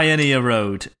 Pioneer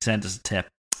Road sent us a tip.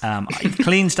 He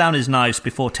cleans down his knives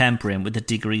before tempering with a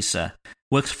degreaser.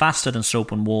 Works faster than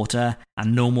soap and water,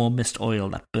 and no more mist oil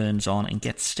that burns on and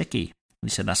gets sticky. He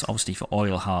said that's obviously for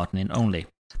oil hardening only.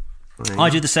 I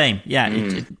do the same. Yeah,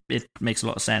 it makes a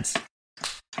lot of sense.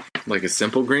 Like a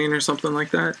Simple Green or something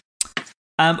like that?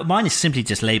 Mine is simply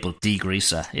just labeled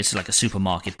degreaser. It's like a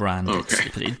supermarket brand.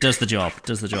 Okay. It does the job.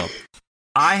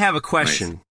 I have a question.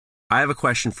 Nice. I have a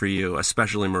question for you,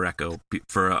 especially Mareko,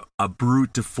 for a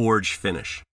brute to forge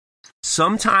finish.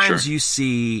 Sometimes you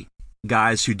see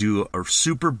guys who do a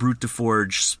super brute to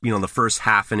forge, the first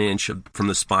half an inch from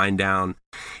the spine down.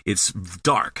 It's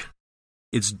dark.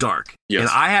 Yes. And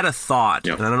I had a thought,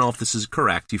 and I don't know if this is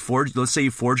correct. Let's say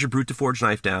you forge your brute to forge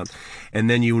knife down, and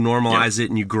then you normalize it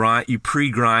and you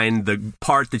pre-grind the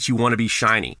part that you want to be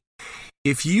shiny.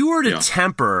 If you were to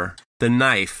temper the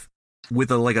knife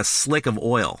with a slick of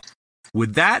oil,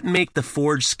 would that make the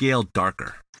forge scale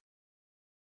darker?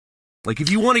 Like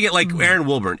if you want to get like Aaron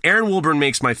Wilburn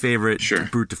makes my favorite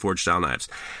brute to forge style knives.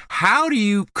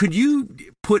 Could you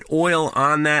put oil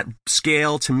on that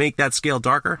scale to make that scale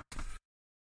darker?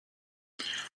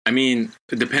 I mean,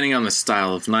 depending on the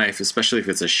style of knife, especially if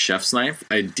it's a chef's knife,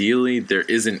 ideally there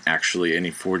isn't actually any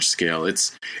forge scale.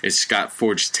 It's got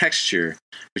forged texture,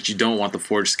 but you don't want the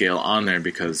forge scale on there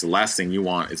because the last thing you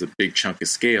want is a big chunk of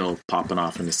scale popping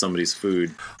off into somebody's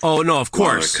food. Oh no, of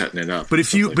course, cutting it up. But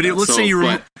let's say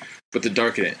you but to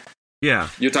darken it. Yeah,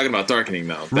 you're talking about darkening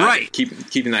though, right?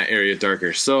 Keeping that area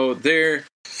darker. So there.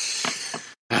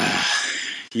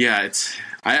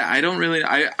 I don't really.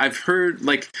 I've heard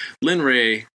like Lin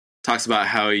Ray talks about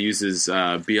how he uses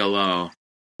BLO,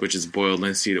 which is boiled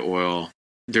linseed oil,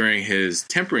 during his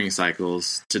tempering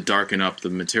cycles to darken up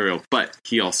the material. But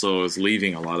he also is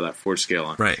leaving a lot of that forge scale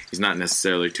on. Right. He's not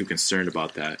necessarily too concerned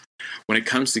about that. When it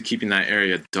comes to keeping that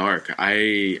area dark,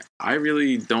 I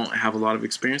really don't have a lot of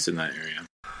experience in that area.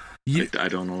 I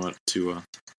don't know what to.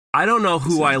 I don't know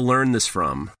who I learned this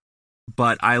from.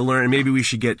 But I learned maybe we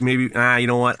should get you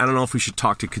know what, I don't know if we should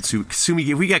talk to Kasumi.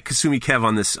 If we get Kasumi Kev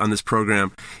on this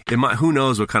program, who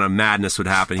knows what kind of madness would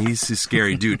happen. He's a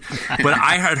scary dude. But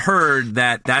I had heard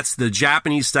that's the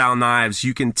Japanese style knives.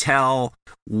 You can tell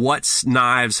what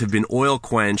knives have been oil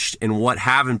quenched and what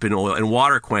haven't been oil and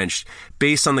water quenched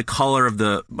based on the color of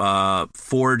the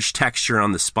forged texture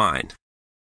on the spine.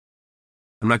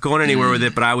 I'm not going anywhere with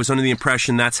it, but I was under the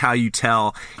impression that's how you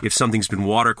tell if something's been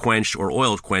water quenched or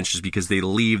oil quenched, is because they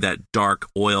leave that dark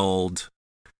oiled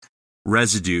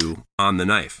residue on the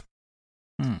knife.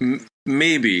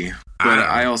 Maybe, but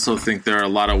I also think there are a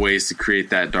lot of ways to create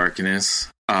that darkness.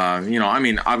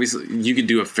 Obviously, you could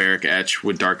do a ferric etch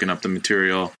would darken up the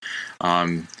material.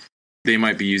 They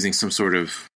might be using some sort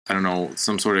of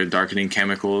darkening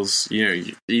chemicals.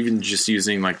 Even just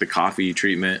using like the coffee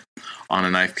treatment on a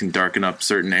knife can darken up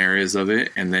certain areas of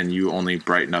it, and then you only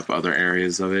brighten up other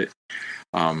areas of it.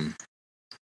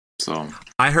 So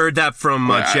I heard that from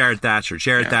Jared Thatcher.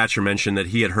 Thatcher mentioned that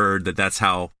he had heard that's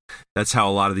how a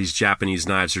lot of these Japanese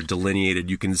knives are delineated.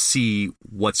 You can see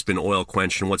what's been oil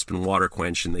quenched and what's been water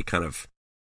quenched, and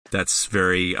that's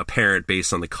very apparent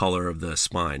based on the color of the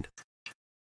spine.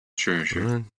 Sure.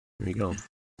 There you go.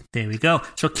 There we go.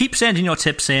 So keep sending your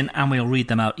tips in, and we'll read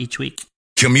them out each week.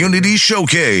 Community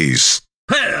Showcase.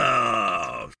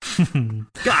 God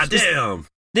damn.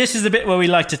 This is the bit where we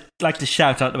like to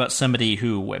shout out about somebody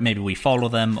who maybe we follow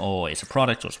them, or it's a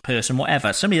product, or it's a person,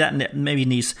 whatever. Somebody that maybe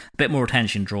needs a bit more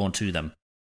attention drawn to them.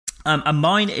 And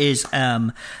mine is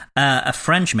a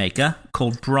French maker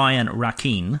called Brian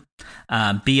Raquin,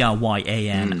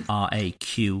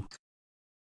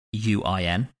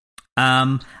 BRYANRAQUIN.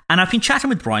 And I've been chatting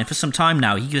with Brian for some time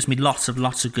now. He gives me lots of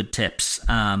good tips,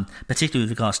 particularly with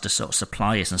regards to sort of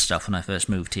suppliers and stuff. When I first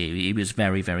moved here, he was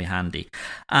very, very handy.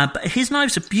 But his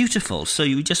knives are beautiful. So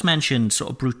you just mentioned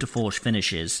sort of brute to forge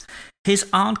finishes. His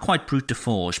aren't quite brute to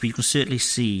forge, but you can certainly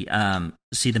see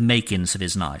the makings of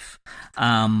his knife.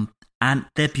 And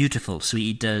they're beautiful. So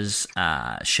he does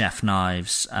chef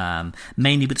knives,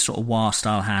 mainly with sort of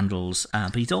war-style handles,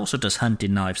 but he also does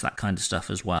hunting knives, that kind of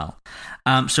stuff as well.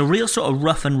 So real sort of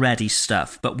rough and ready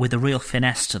stuff, but with a real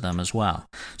finesse to them as well.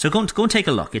 So go and take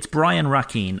a look. It's Brian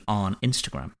Raquin on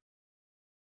Instagram.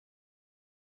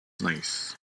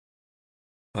 Nice.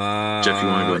 Jeff, you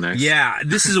want to go next? Yeah,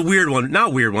 this is a weird one. Not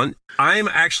a weird one. I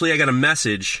got a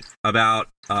message about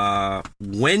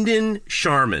Wendon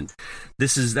Sharman.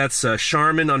 That's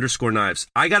Sharman_knives.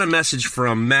 I got a message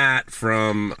from Matt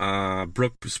from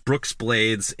Brooks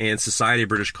Blades and Society of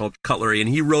British Cutlery, and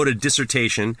he wrote a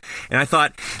dissertation. And I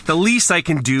thought the least I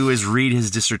can do is read his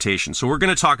dissertation. So we're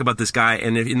going to talk about this guy.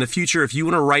 And in the future, if you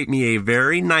want to write me a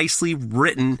very nicely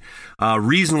written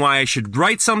reason why I should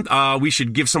write we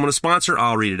should give someone a sponsor,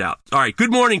 I'll read it out. All right.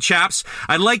 Good morning, chaps.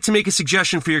 I'd like to make a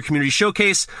suggestion for your community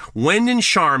showcase. Wendon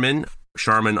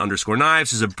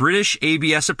Sharman_knives is a British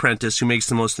ABS apprentice who makes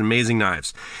the most amazing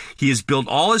knives. He has built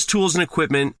all his tools and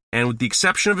equipment, and with the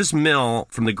exception of his mill,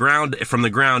 from the ground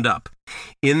up.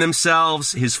 In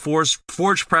themselves, his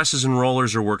forge presses and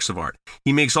rollers are works of art.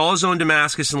 He makes all his own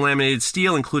Damascus and laminated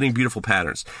steel, including beautiful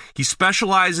patterns. He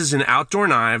specializes in outdoor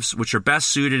knives, which are best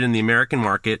suited in the American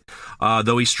market,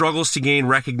 though he struggles to gain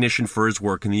recognition for his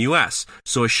work in the U.S.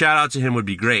 So a shout-out to him would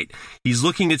be great. He's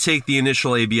looking to take the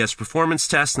initial ABS performance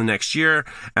test in the next year,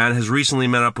 and has recently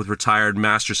met up with retired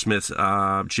mastersmith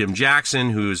Jim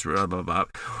Jackson, who's...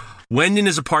 Wendon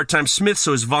is a part-time smith,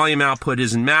 so his volume output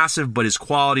isn't massive, but his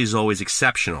quality is always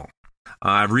exceptional.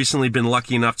 I've recently been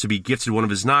lucky enough to be gifted one of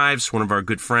his knives. One of our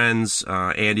good friends,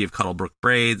 Andy of Cuttlebrook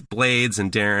Blades and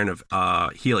Darren of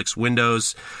Helix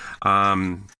Windows.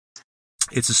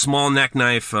 It's a small neck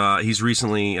knife. He's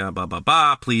recently,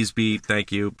 please be,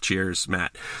 thank you, cheers,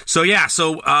 Matt. So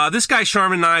this guy,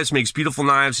 Sharman Knives, makes beautiful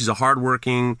knives. He's a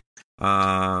hardworking,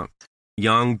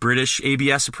 young British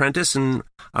ABS apprentice, and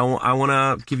I want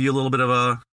to give you a little bit of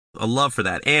a love for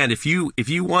that. And if you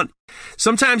want,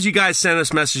 sometimes you guys send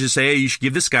us messages, say, hey, you should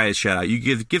give this guy a shout out. You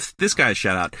give this guy a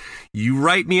shout out. You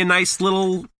write me a nice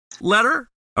little letter,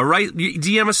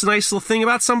 DM us a nice little thing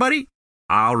about somebody,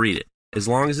 I'll read it. As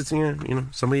long as it's,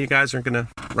 some of you guys aren't going to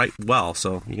write well,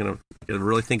 so you're going to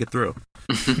really think it through.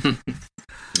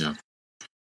 Yeah.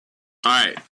 All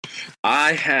right.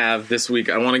 I have this week,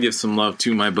 I want to give some love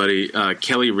to my buddy,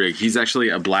 Kelly Rigg. He's actually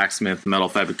a blacksmith metal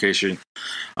fabricator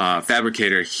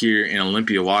here in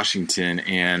Olympia, Washington,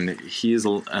 and he is a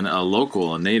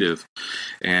local, a native,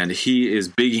 and he is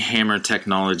Big Hammer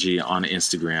Technology on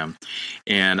Instagram.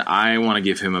 And I want to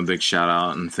give him a big shout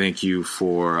out and thank you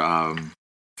for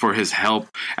his help.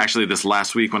 Actually, this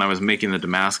last week when I was making the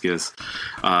Damascus,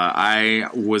 I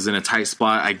was in a tight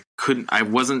spot. I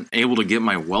wasn't able to get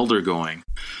my welder going.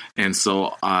 And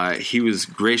so he was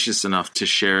gracious enough to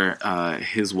share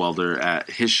his welder at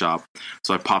his shop.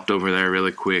 So I popped over there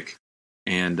really quick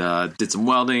and did some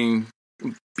welding,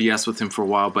 BS with him for a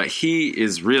while. But he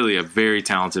is really a very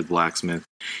talented blacksmith.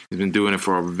 He's been doing it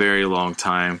for a very long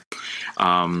time.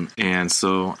 And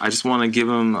so I just want to give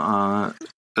him a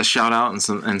shout out and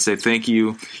say thank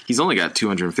you. He's only got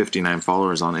 259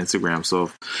 followers on Instagram, so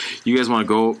if you guys want to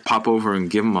go pop over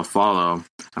and give him a follow,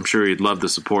 I'm sure he'd love the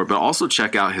support. But also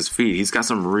check out his feed. He's got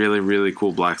some really, really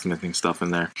cool blacksmithing stuff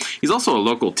in there. He's also a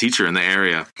local teacher in the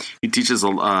area. He teaches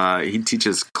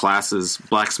classes,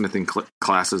 blacksmithing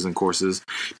classes and courses,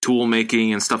 tool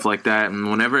making and stuff like that. And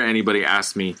whenever anybody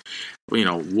asks me,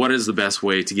 what is the best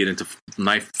way to get into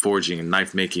knife forging and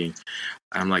knife making,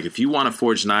 I'm like, if you want to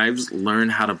forge knives, learn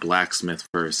how to blacksmith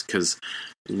first, because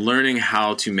learning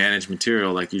how to manage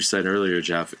material, like you said earlier,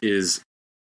 Jeff, is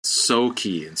so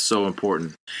key and so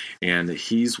important. And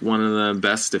he's one of the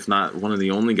best, if not one of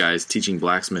the only guys teaching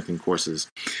blacksmithing courses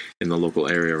in the local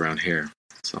area around here.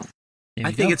 So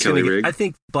I think I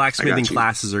think blacksmithing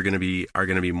classes are going to be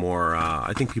more.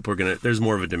 I think people are going to. There's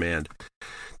more of a demand.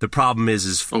 The problem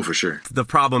is for sure. The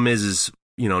problem is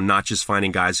not just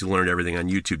finding guys who learned everything on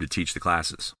YouTube to teach the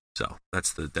classes. So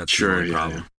that's the only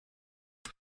problem. Yeah.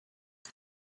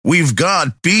 We've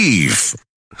got beef.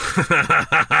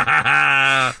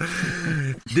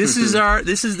 This is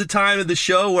the time of the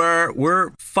show where we're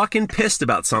fucking pissed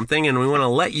about something and we want to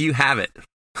let you have it.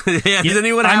 Does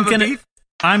anyone have a beef?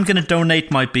 I'm going to donate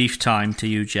my beef time to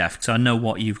you, Jeff, because I know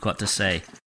what you've got to say.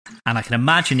 And I can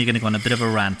imagine you're going to go on a bit of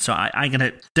a rant, so I'm going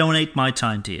to donate my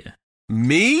time to you.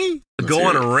 Me? Go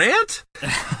on a rant?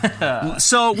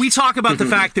 So we talk about the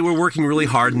fact that we're working really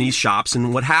hard in these shops,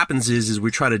 and what happens is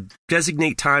we try to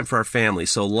designate time for our family.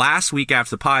 So last week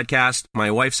after the podcast,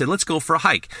 my wife said, let's go for a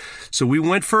hike. So we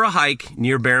went for a hike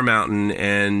near Bear Mountain,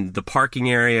 and the parking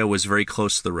area was very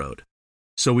close to the road.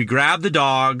 So we grabbed the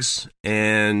dogs,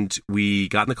 and we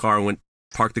got in the car and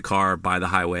parked the car by the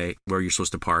highway where you're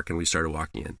supposed to park, and we started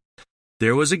walking in.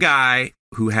 There was a guy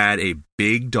who had a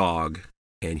big dog,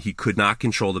 and he could not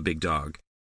control the big dog.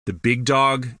 The big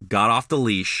dog got off the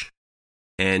leash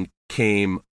and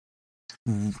came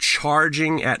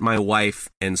charging at my wife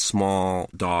and small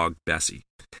dog, Bessie.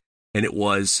 and it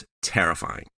was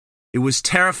terrifying. It was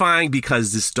terrifying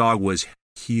because this dog was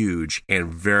huge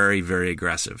and very, very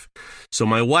aggressive. So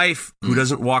my wife, who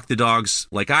doesn't walk the dogs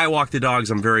like I walk the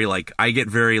dogs,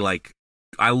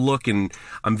 I look and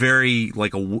I'm very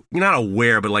like not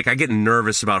aware, but like I get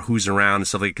nervous about who's around and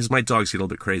stuff like, because my dogs get a little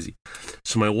bit crazy.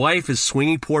 So my wife is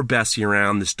swinging poor Bessie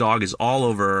around. This dog is all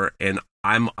over her, and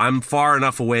I'm far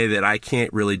enough away that I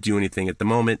can't really do anything at the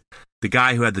moment. The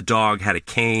guy who had the dog had a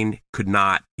cane, could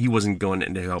not. He wasn't going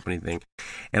in to help anything.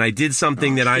 And I did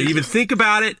something that I even think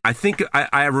about it. I think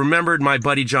I remembered my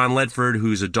buddy John Ledford,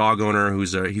 who's a dog owner,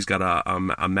 he's got a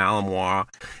Malinois,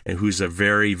 and who's a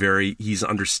very, very, he's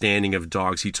understanding of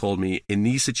dogs. He told me, in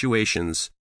these situations,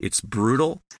 it's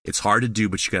brutal, it's hard to do,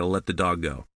 but you got to let the dog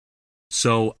go.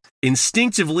 So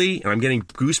instinctively, and I'm getting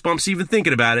goosebumps even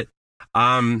thinking about it,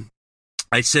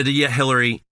 I said to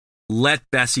Hillary, let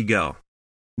Bessie go,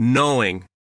 knowing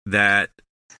that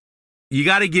you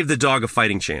got to give the dog a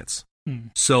fighting chance.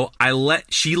 So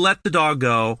she let the dog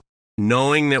go,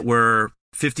 knowing that we're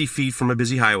 50 feet from a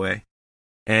busy highway,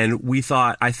 and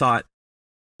I thought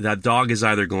that dog is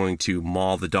either going to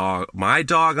maul my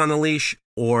dog on the leash,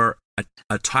 or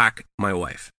attack my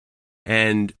wife.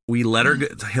 And we let her go.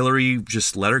 Hillary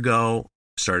just let her go,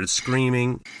 started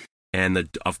screaming. And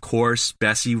of course,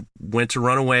 Bessie went to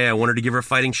run away. I wanted to give her a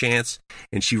fighting chance,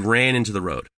 and she ran into the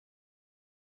road.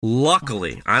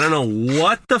 Luckily, I don't know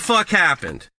what the fuck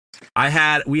happened.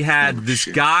 We had this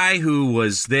guy who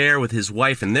was there with his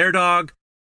wife and their dog.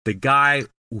 The guy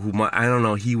who, I don't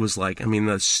know, he was like,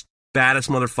 the baddest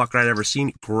motherfucker I'd ever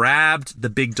seen, grabbed the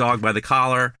big dog by the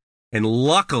collar, and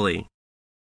luckily,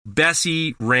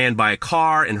 Bessie ran by a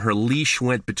car, and her leash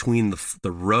went between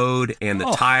the road and the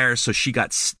tire, so she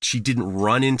didn't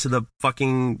run into the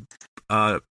fucking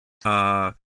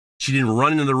she didn't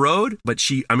run into the road, but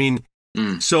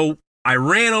so I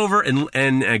ran over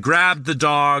and I grabbed the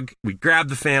dog. We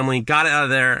grabbed the family, got it out of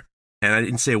there, and I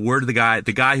didn't say a word to the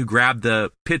guy who grabbed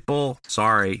the pit bull.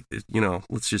 Sorry,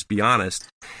 let's just be honest.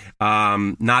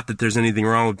 Not that there's anything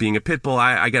wrong with being a pit bull.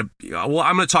 I'm going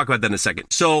to talk about that in a second.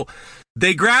 So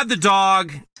they grabbed the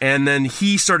dog, and then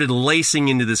he started lacing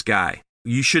into this guy.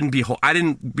 You shouldn't be.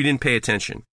 We didn't pay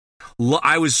attention.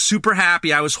 I was super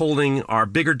happy. I was holding our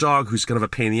bigger dog, who's kind of a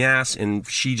pain in the ass, and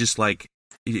she just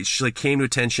she came to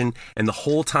attention, and the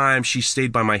whole time she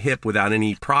stayed by my hip without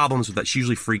any problems with that. She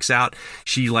usually freaks out.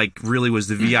 She really was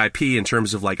the VIP in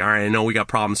terms of all right, I know we got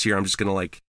problems here. I'm just gonna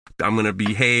I'm gonna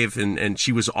behave, and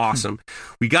she was awesome.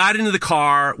 We got into the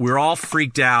car. We were all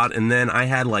freaked out, and then I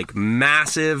had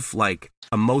massive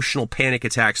emotional panic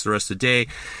attacks the rest of the day,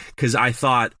 because I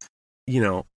thought,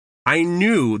 I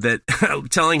knew that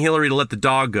telling Hillary to let the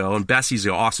dog go, and Bessie's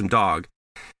an awesome dog,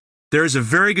 there's a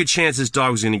very good chance this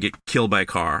dog was going to get killed by a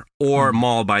car or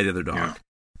mauled by the other dog. Yeah.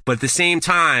 But at the same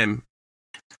time,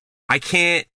 I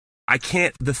can't,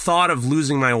 the thought of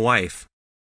losing my wife,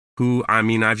 who,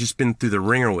 I've just been through the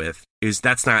ringer with, it's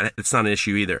not an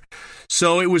issue either.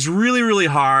 So it was really, really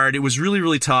hard. It was really,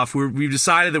 really tough. We've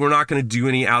decided that we're not going to do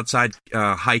any outside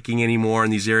hiking anymore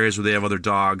in these areas where they have other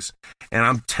dogs. And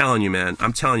I'm telling you, man,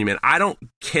 I don't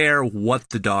care what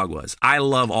the dog was. I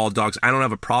love all dogs. I don't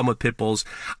have a problem with pit bulls.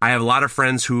 I have a lot of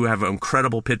friends who have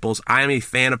incredible pit bulls. I am a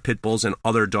fan of pit bulls and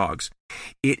other dogs.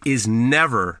 It is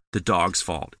never the dog's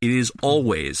fault. It is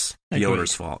always the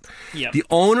owner's fault. Yep. The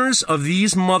owners of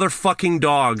these motherfucking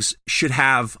dogs should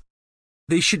have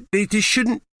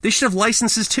have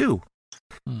licenses too.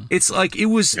 It's it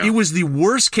was the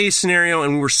worst case scenario,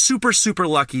 and we were super, super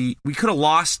lucky. We could have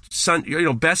lost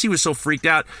Bessie was so freaked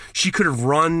out, she could have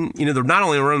run, not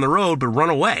only run the road, but run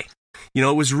away. It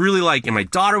was really and my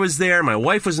daughter was there, my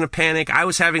wife was in a panic, I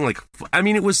was having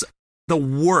it was the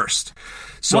worst.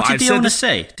 So what did the owner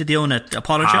say? Did the owner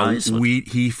apologize?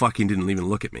 He fucking didn't even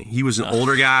look at me. He was an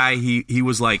older guy. He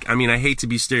was I hate to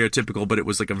be stereotypical, but it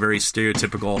was a very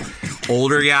stereotypical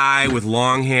older guy with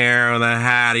long hair and a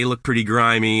hat. He looked pretty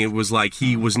grimy. It was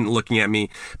he wasn't looking at me.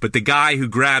 But the guy who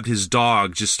grabbed his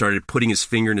dog just started putting his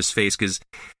finger in his face, because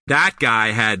that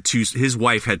guy his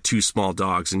wife had two small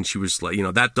dogs, and she was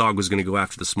that dog was going to go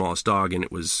after the smallest dog, and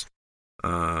it was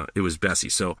Bessie.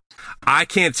 So I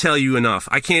can't tell you enough.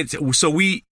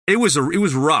 It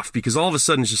was rough, because all of a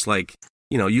sudden it's just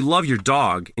you love your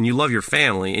dog, and you love your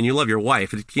family, and you love your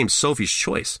wife. It became Sophie's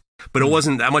choice, but it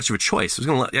wasn't that much of a choice.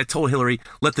 I told Hillary,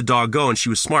 let the dog go, and she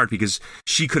was smart, because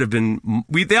she could have been.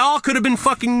 They all could have been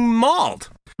fucking mauled.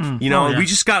 We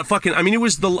just got fucking.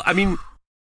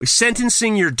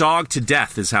 Sentencing your dog to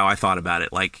death is how I thought about it.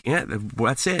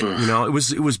 That's it.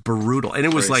 It was brutal, and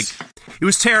it was it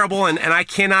was terrible. And I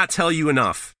cannot tell you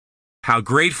enough how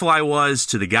grateful I was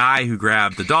to the guy who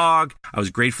grabbed the dog. I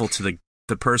was grateful to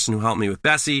the person who helped me with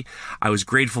Bessie. I was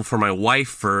grateful for my wife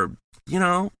for, you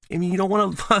know, I mean, you don't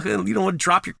want to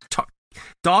drop your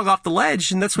dog off the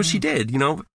ledge, and that's what she did, you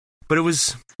know. But it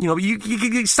was, you know,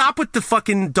 you stop with the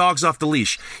fucking dogs off the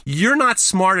leash. You're not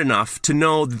smart enough to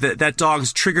know that that dog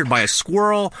is triggered by a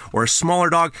squirrel or a smaller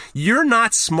dog. You're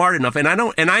not smart enough. And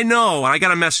I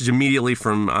got a message immediately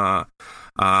from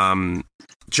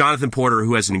Jonathan Porter,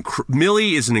 who has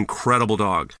Millie is an incredible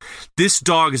dog. This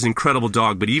dog is an incredible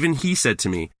dog. But even he said to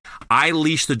me, I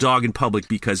leash the dog in public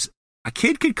because a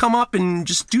kid could come up and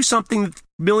just do something that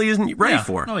Millie isn't ready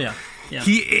for. Oh, yeah.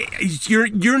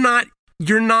 You're not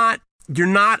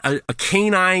a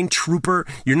canine trooper.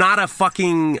 You're not a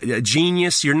fucking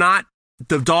genius. You're not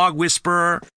the dog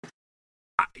whisperer.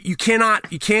 You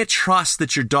can't trust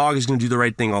that your dog is going to do the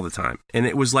right thing all the time. And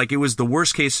it was the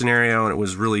worst case scenario, and it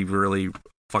was really, really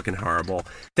fucking horrible.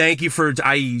 Thank you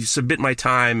I submit my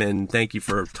time, and thank you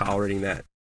for tolerating that.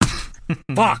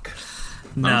 Fuck.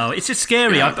 No, it's just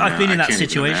scary. Yeah, I've been in that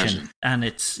situation, and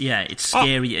it's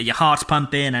scary. Your heart's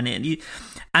pumping, and you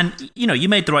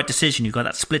made the right decision. You got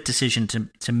that split decision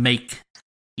to make.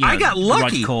 I got lucky.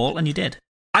 The right call, and you did.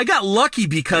 I got lucky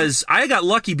because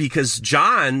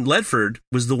John Ledford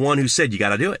was the one who said you got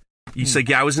to do it. You said,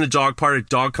 "Yeah, I was in a dog park. A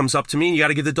dog comes up to me, and you got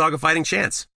to give the dog a fighting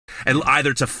chance, and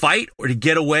either to fight or to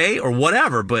get away or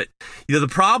whatever." But the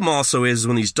problem also is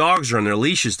when these dogs are on their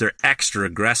leashes, they're extra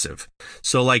aggressive.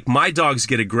 So like my dogs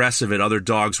get aggressive at other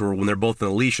dogs when they're both on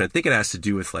a leash. And I think it has to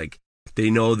do with like. They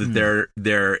know that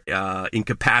they're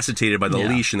incapacitated by the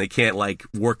leash, and they can't like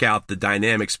work out the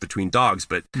dynamics between dogs.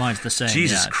 But mine's the same.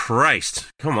 Jesus Christ,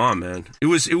 come on, man!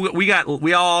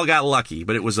 We all got lucky,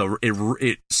 but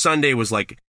Sunday was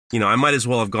like, I might as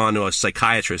well have gone to a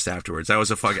psychiatrist afterwards. I was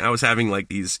having a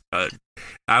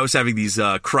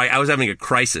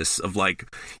crisis of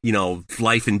like,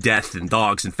 life and death and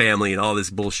dogs and family and all this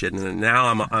bullshit. And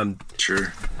now I'm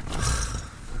sure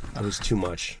it was too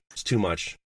much. It's too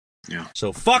much. Yeah.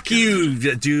 So fuck you,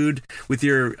 dude,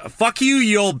 fuck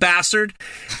you old bastard.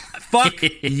 Fuck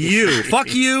you.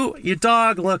 Fuck you, your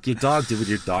dog. Look, your dog did what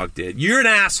your dog did. You're an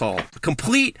asshole.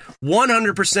 Complete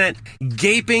 100%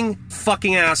 gaping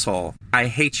fucking asshole. I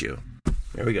hate you.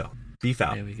 There we go. Beef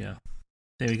out. There we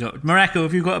go. Mareko,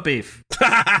 have you got a beef? Follow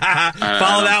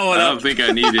that one up. I don't think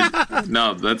I need it.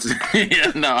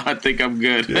 No, I think I'm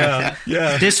good. Yeah.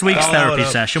 This week's therapy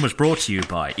session was brought to you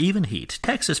by Even Heat,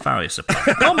 Texas Farrier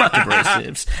Supply, Combat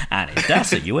Abrasives, and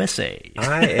Indasa USA.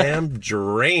 I am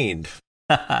drained.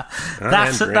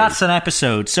 That's an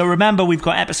episode. So remember, we've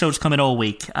got episodes coming all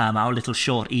week, our little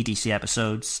short EDC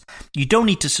episodes. You don't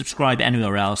need to subscribe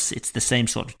anywhere else. It's the same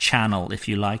sort of channel, if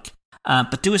you like.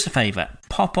 But do us a favor,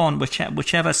 pop on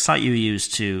whichever site you use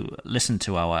to listen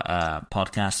to our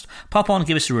podcast, pop on,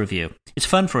 give us a review. It's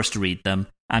fun for us to read them,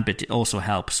 but it also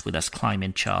helps with us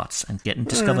climbing charts and getting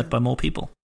discovered by more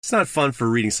people. It's not fun for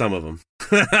reading some of them.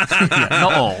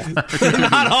 Not all.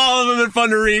 Not all of them are fun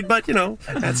to read, but,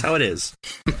 that's how it is.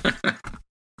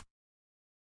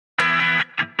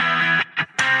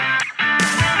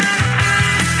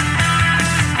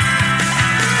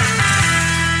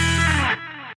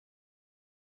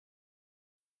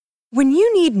 When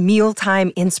you need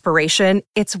mealtime inspiration,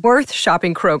 it's worth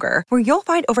shopping Kroger, where you'll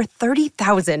find over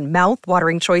 30,000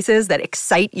 mouth-watering choices that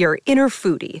excite your inner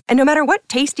foodie. And no matter what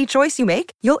tasty choice you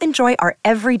make, you'll enjoy our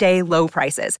everyday low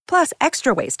prices, plus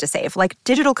extra ways to save, like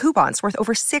digital coupons worth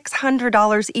over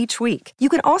 $600 each week. You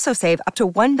can also save up to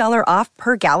 $1 off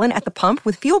per gallon at the pump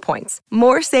with fuel points.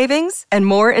 More savings and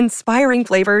more inspiring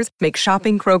flavors make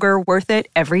shopping Kroger worth it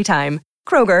every time.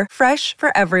 Kroger, fresh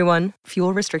for everyone.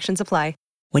 Fuel restrictions apply.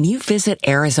 When you visit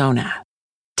Arizona,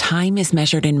 time is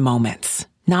measured in moments,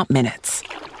 not minutes.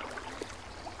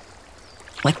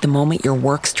 Like the moment your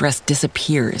work stress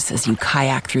disappears as you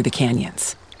kayak through the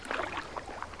canyons.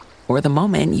 Or the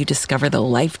moment you discover the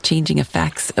life-changing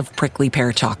effects of prickly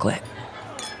pear chocolate.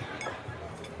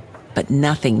 But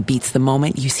nothing beats the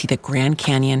moment you see the Grand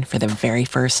Canyon for the very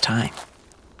first time.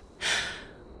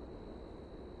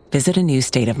 Visit a new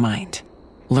state of mind.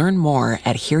 Learn more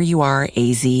at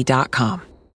hereyouareaz.com.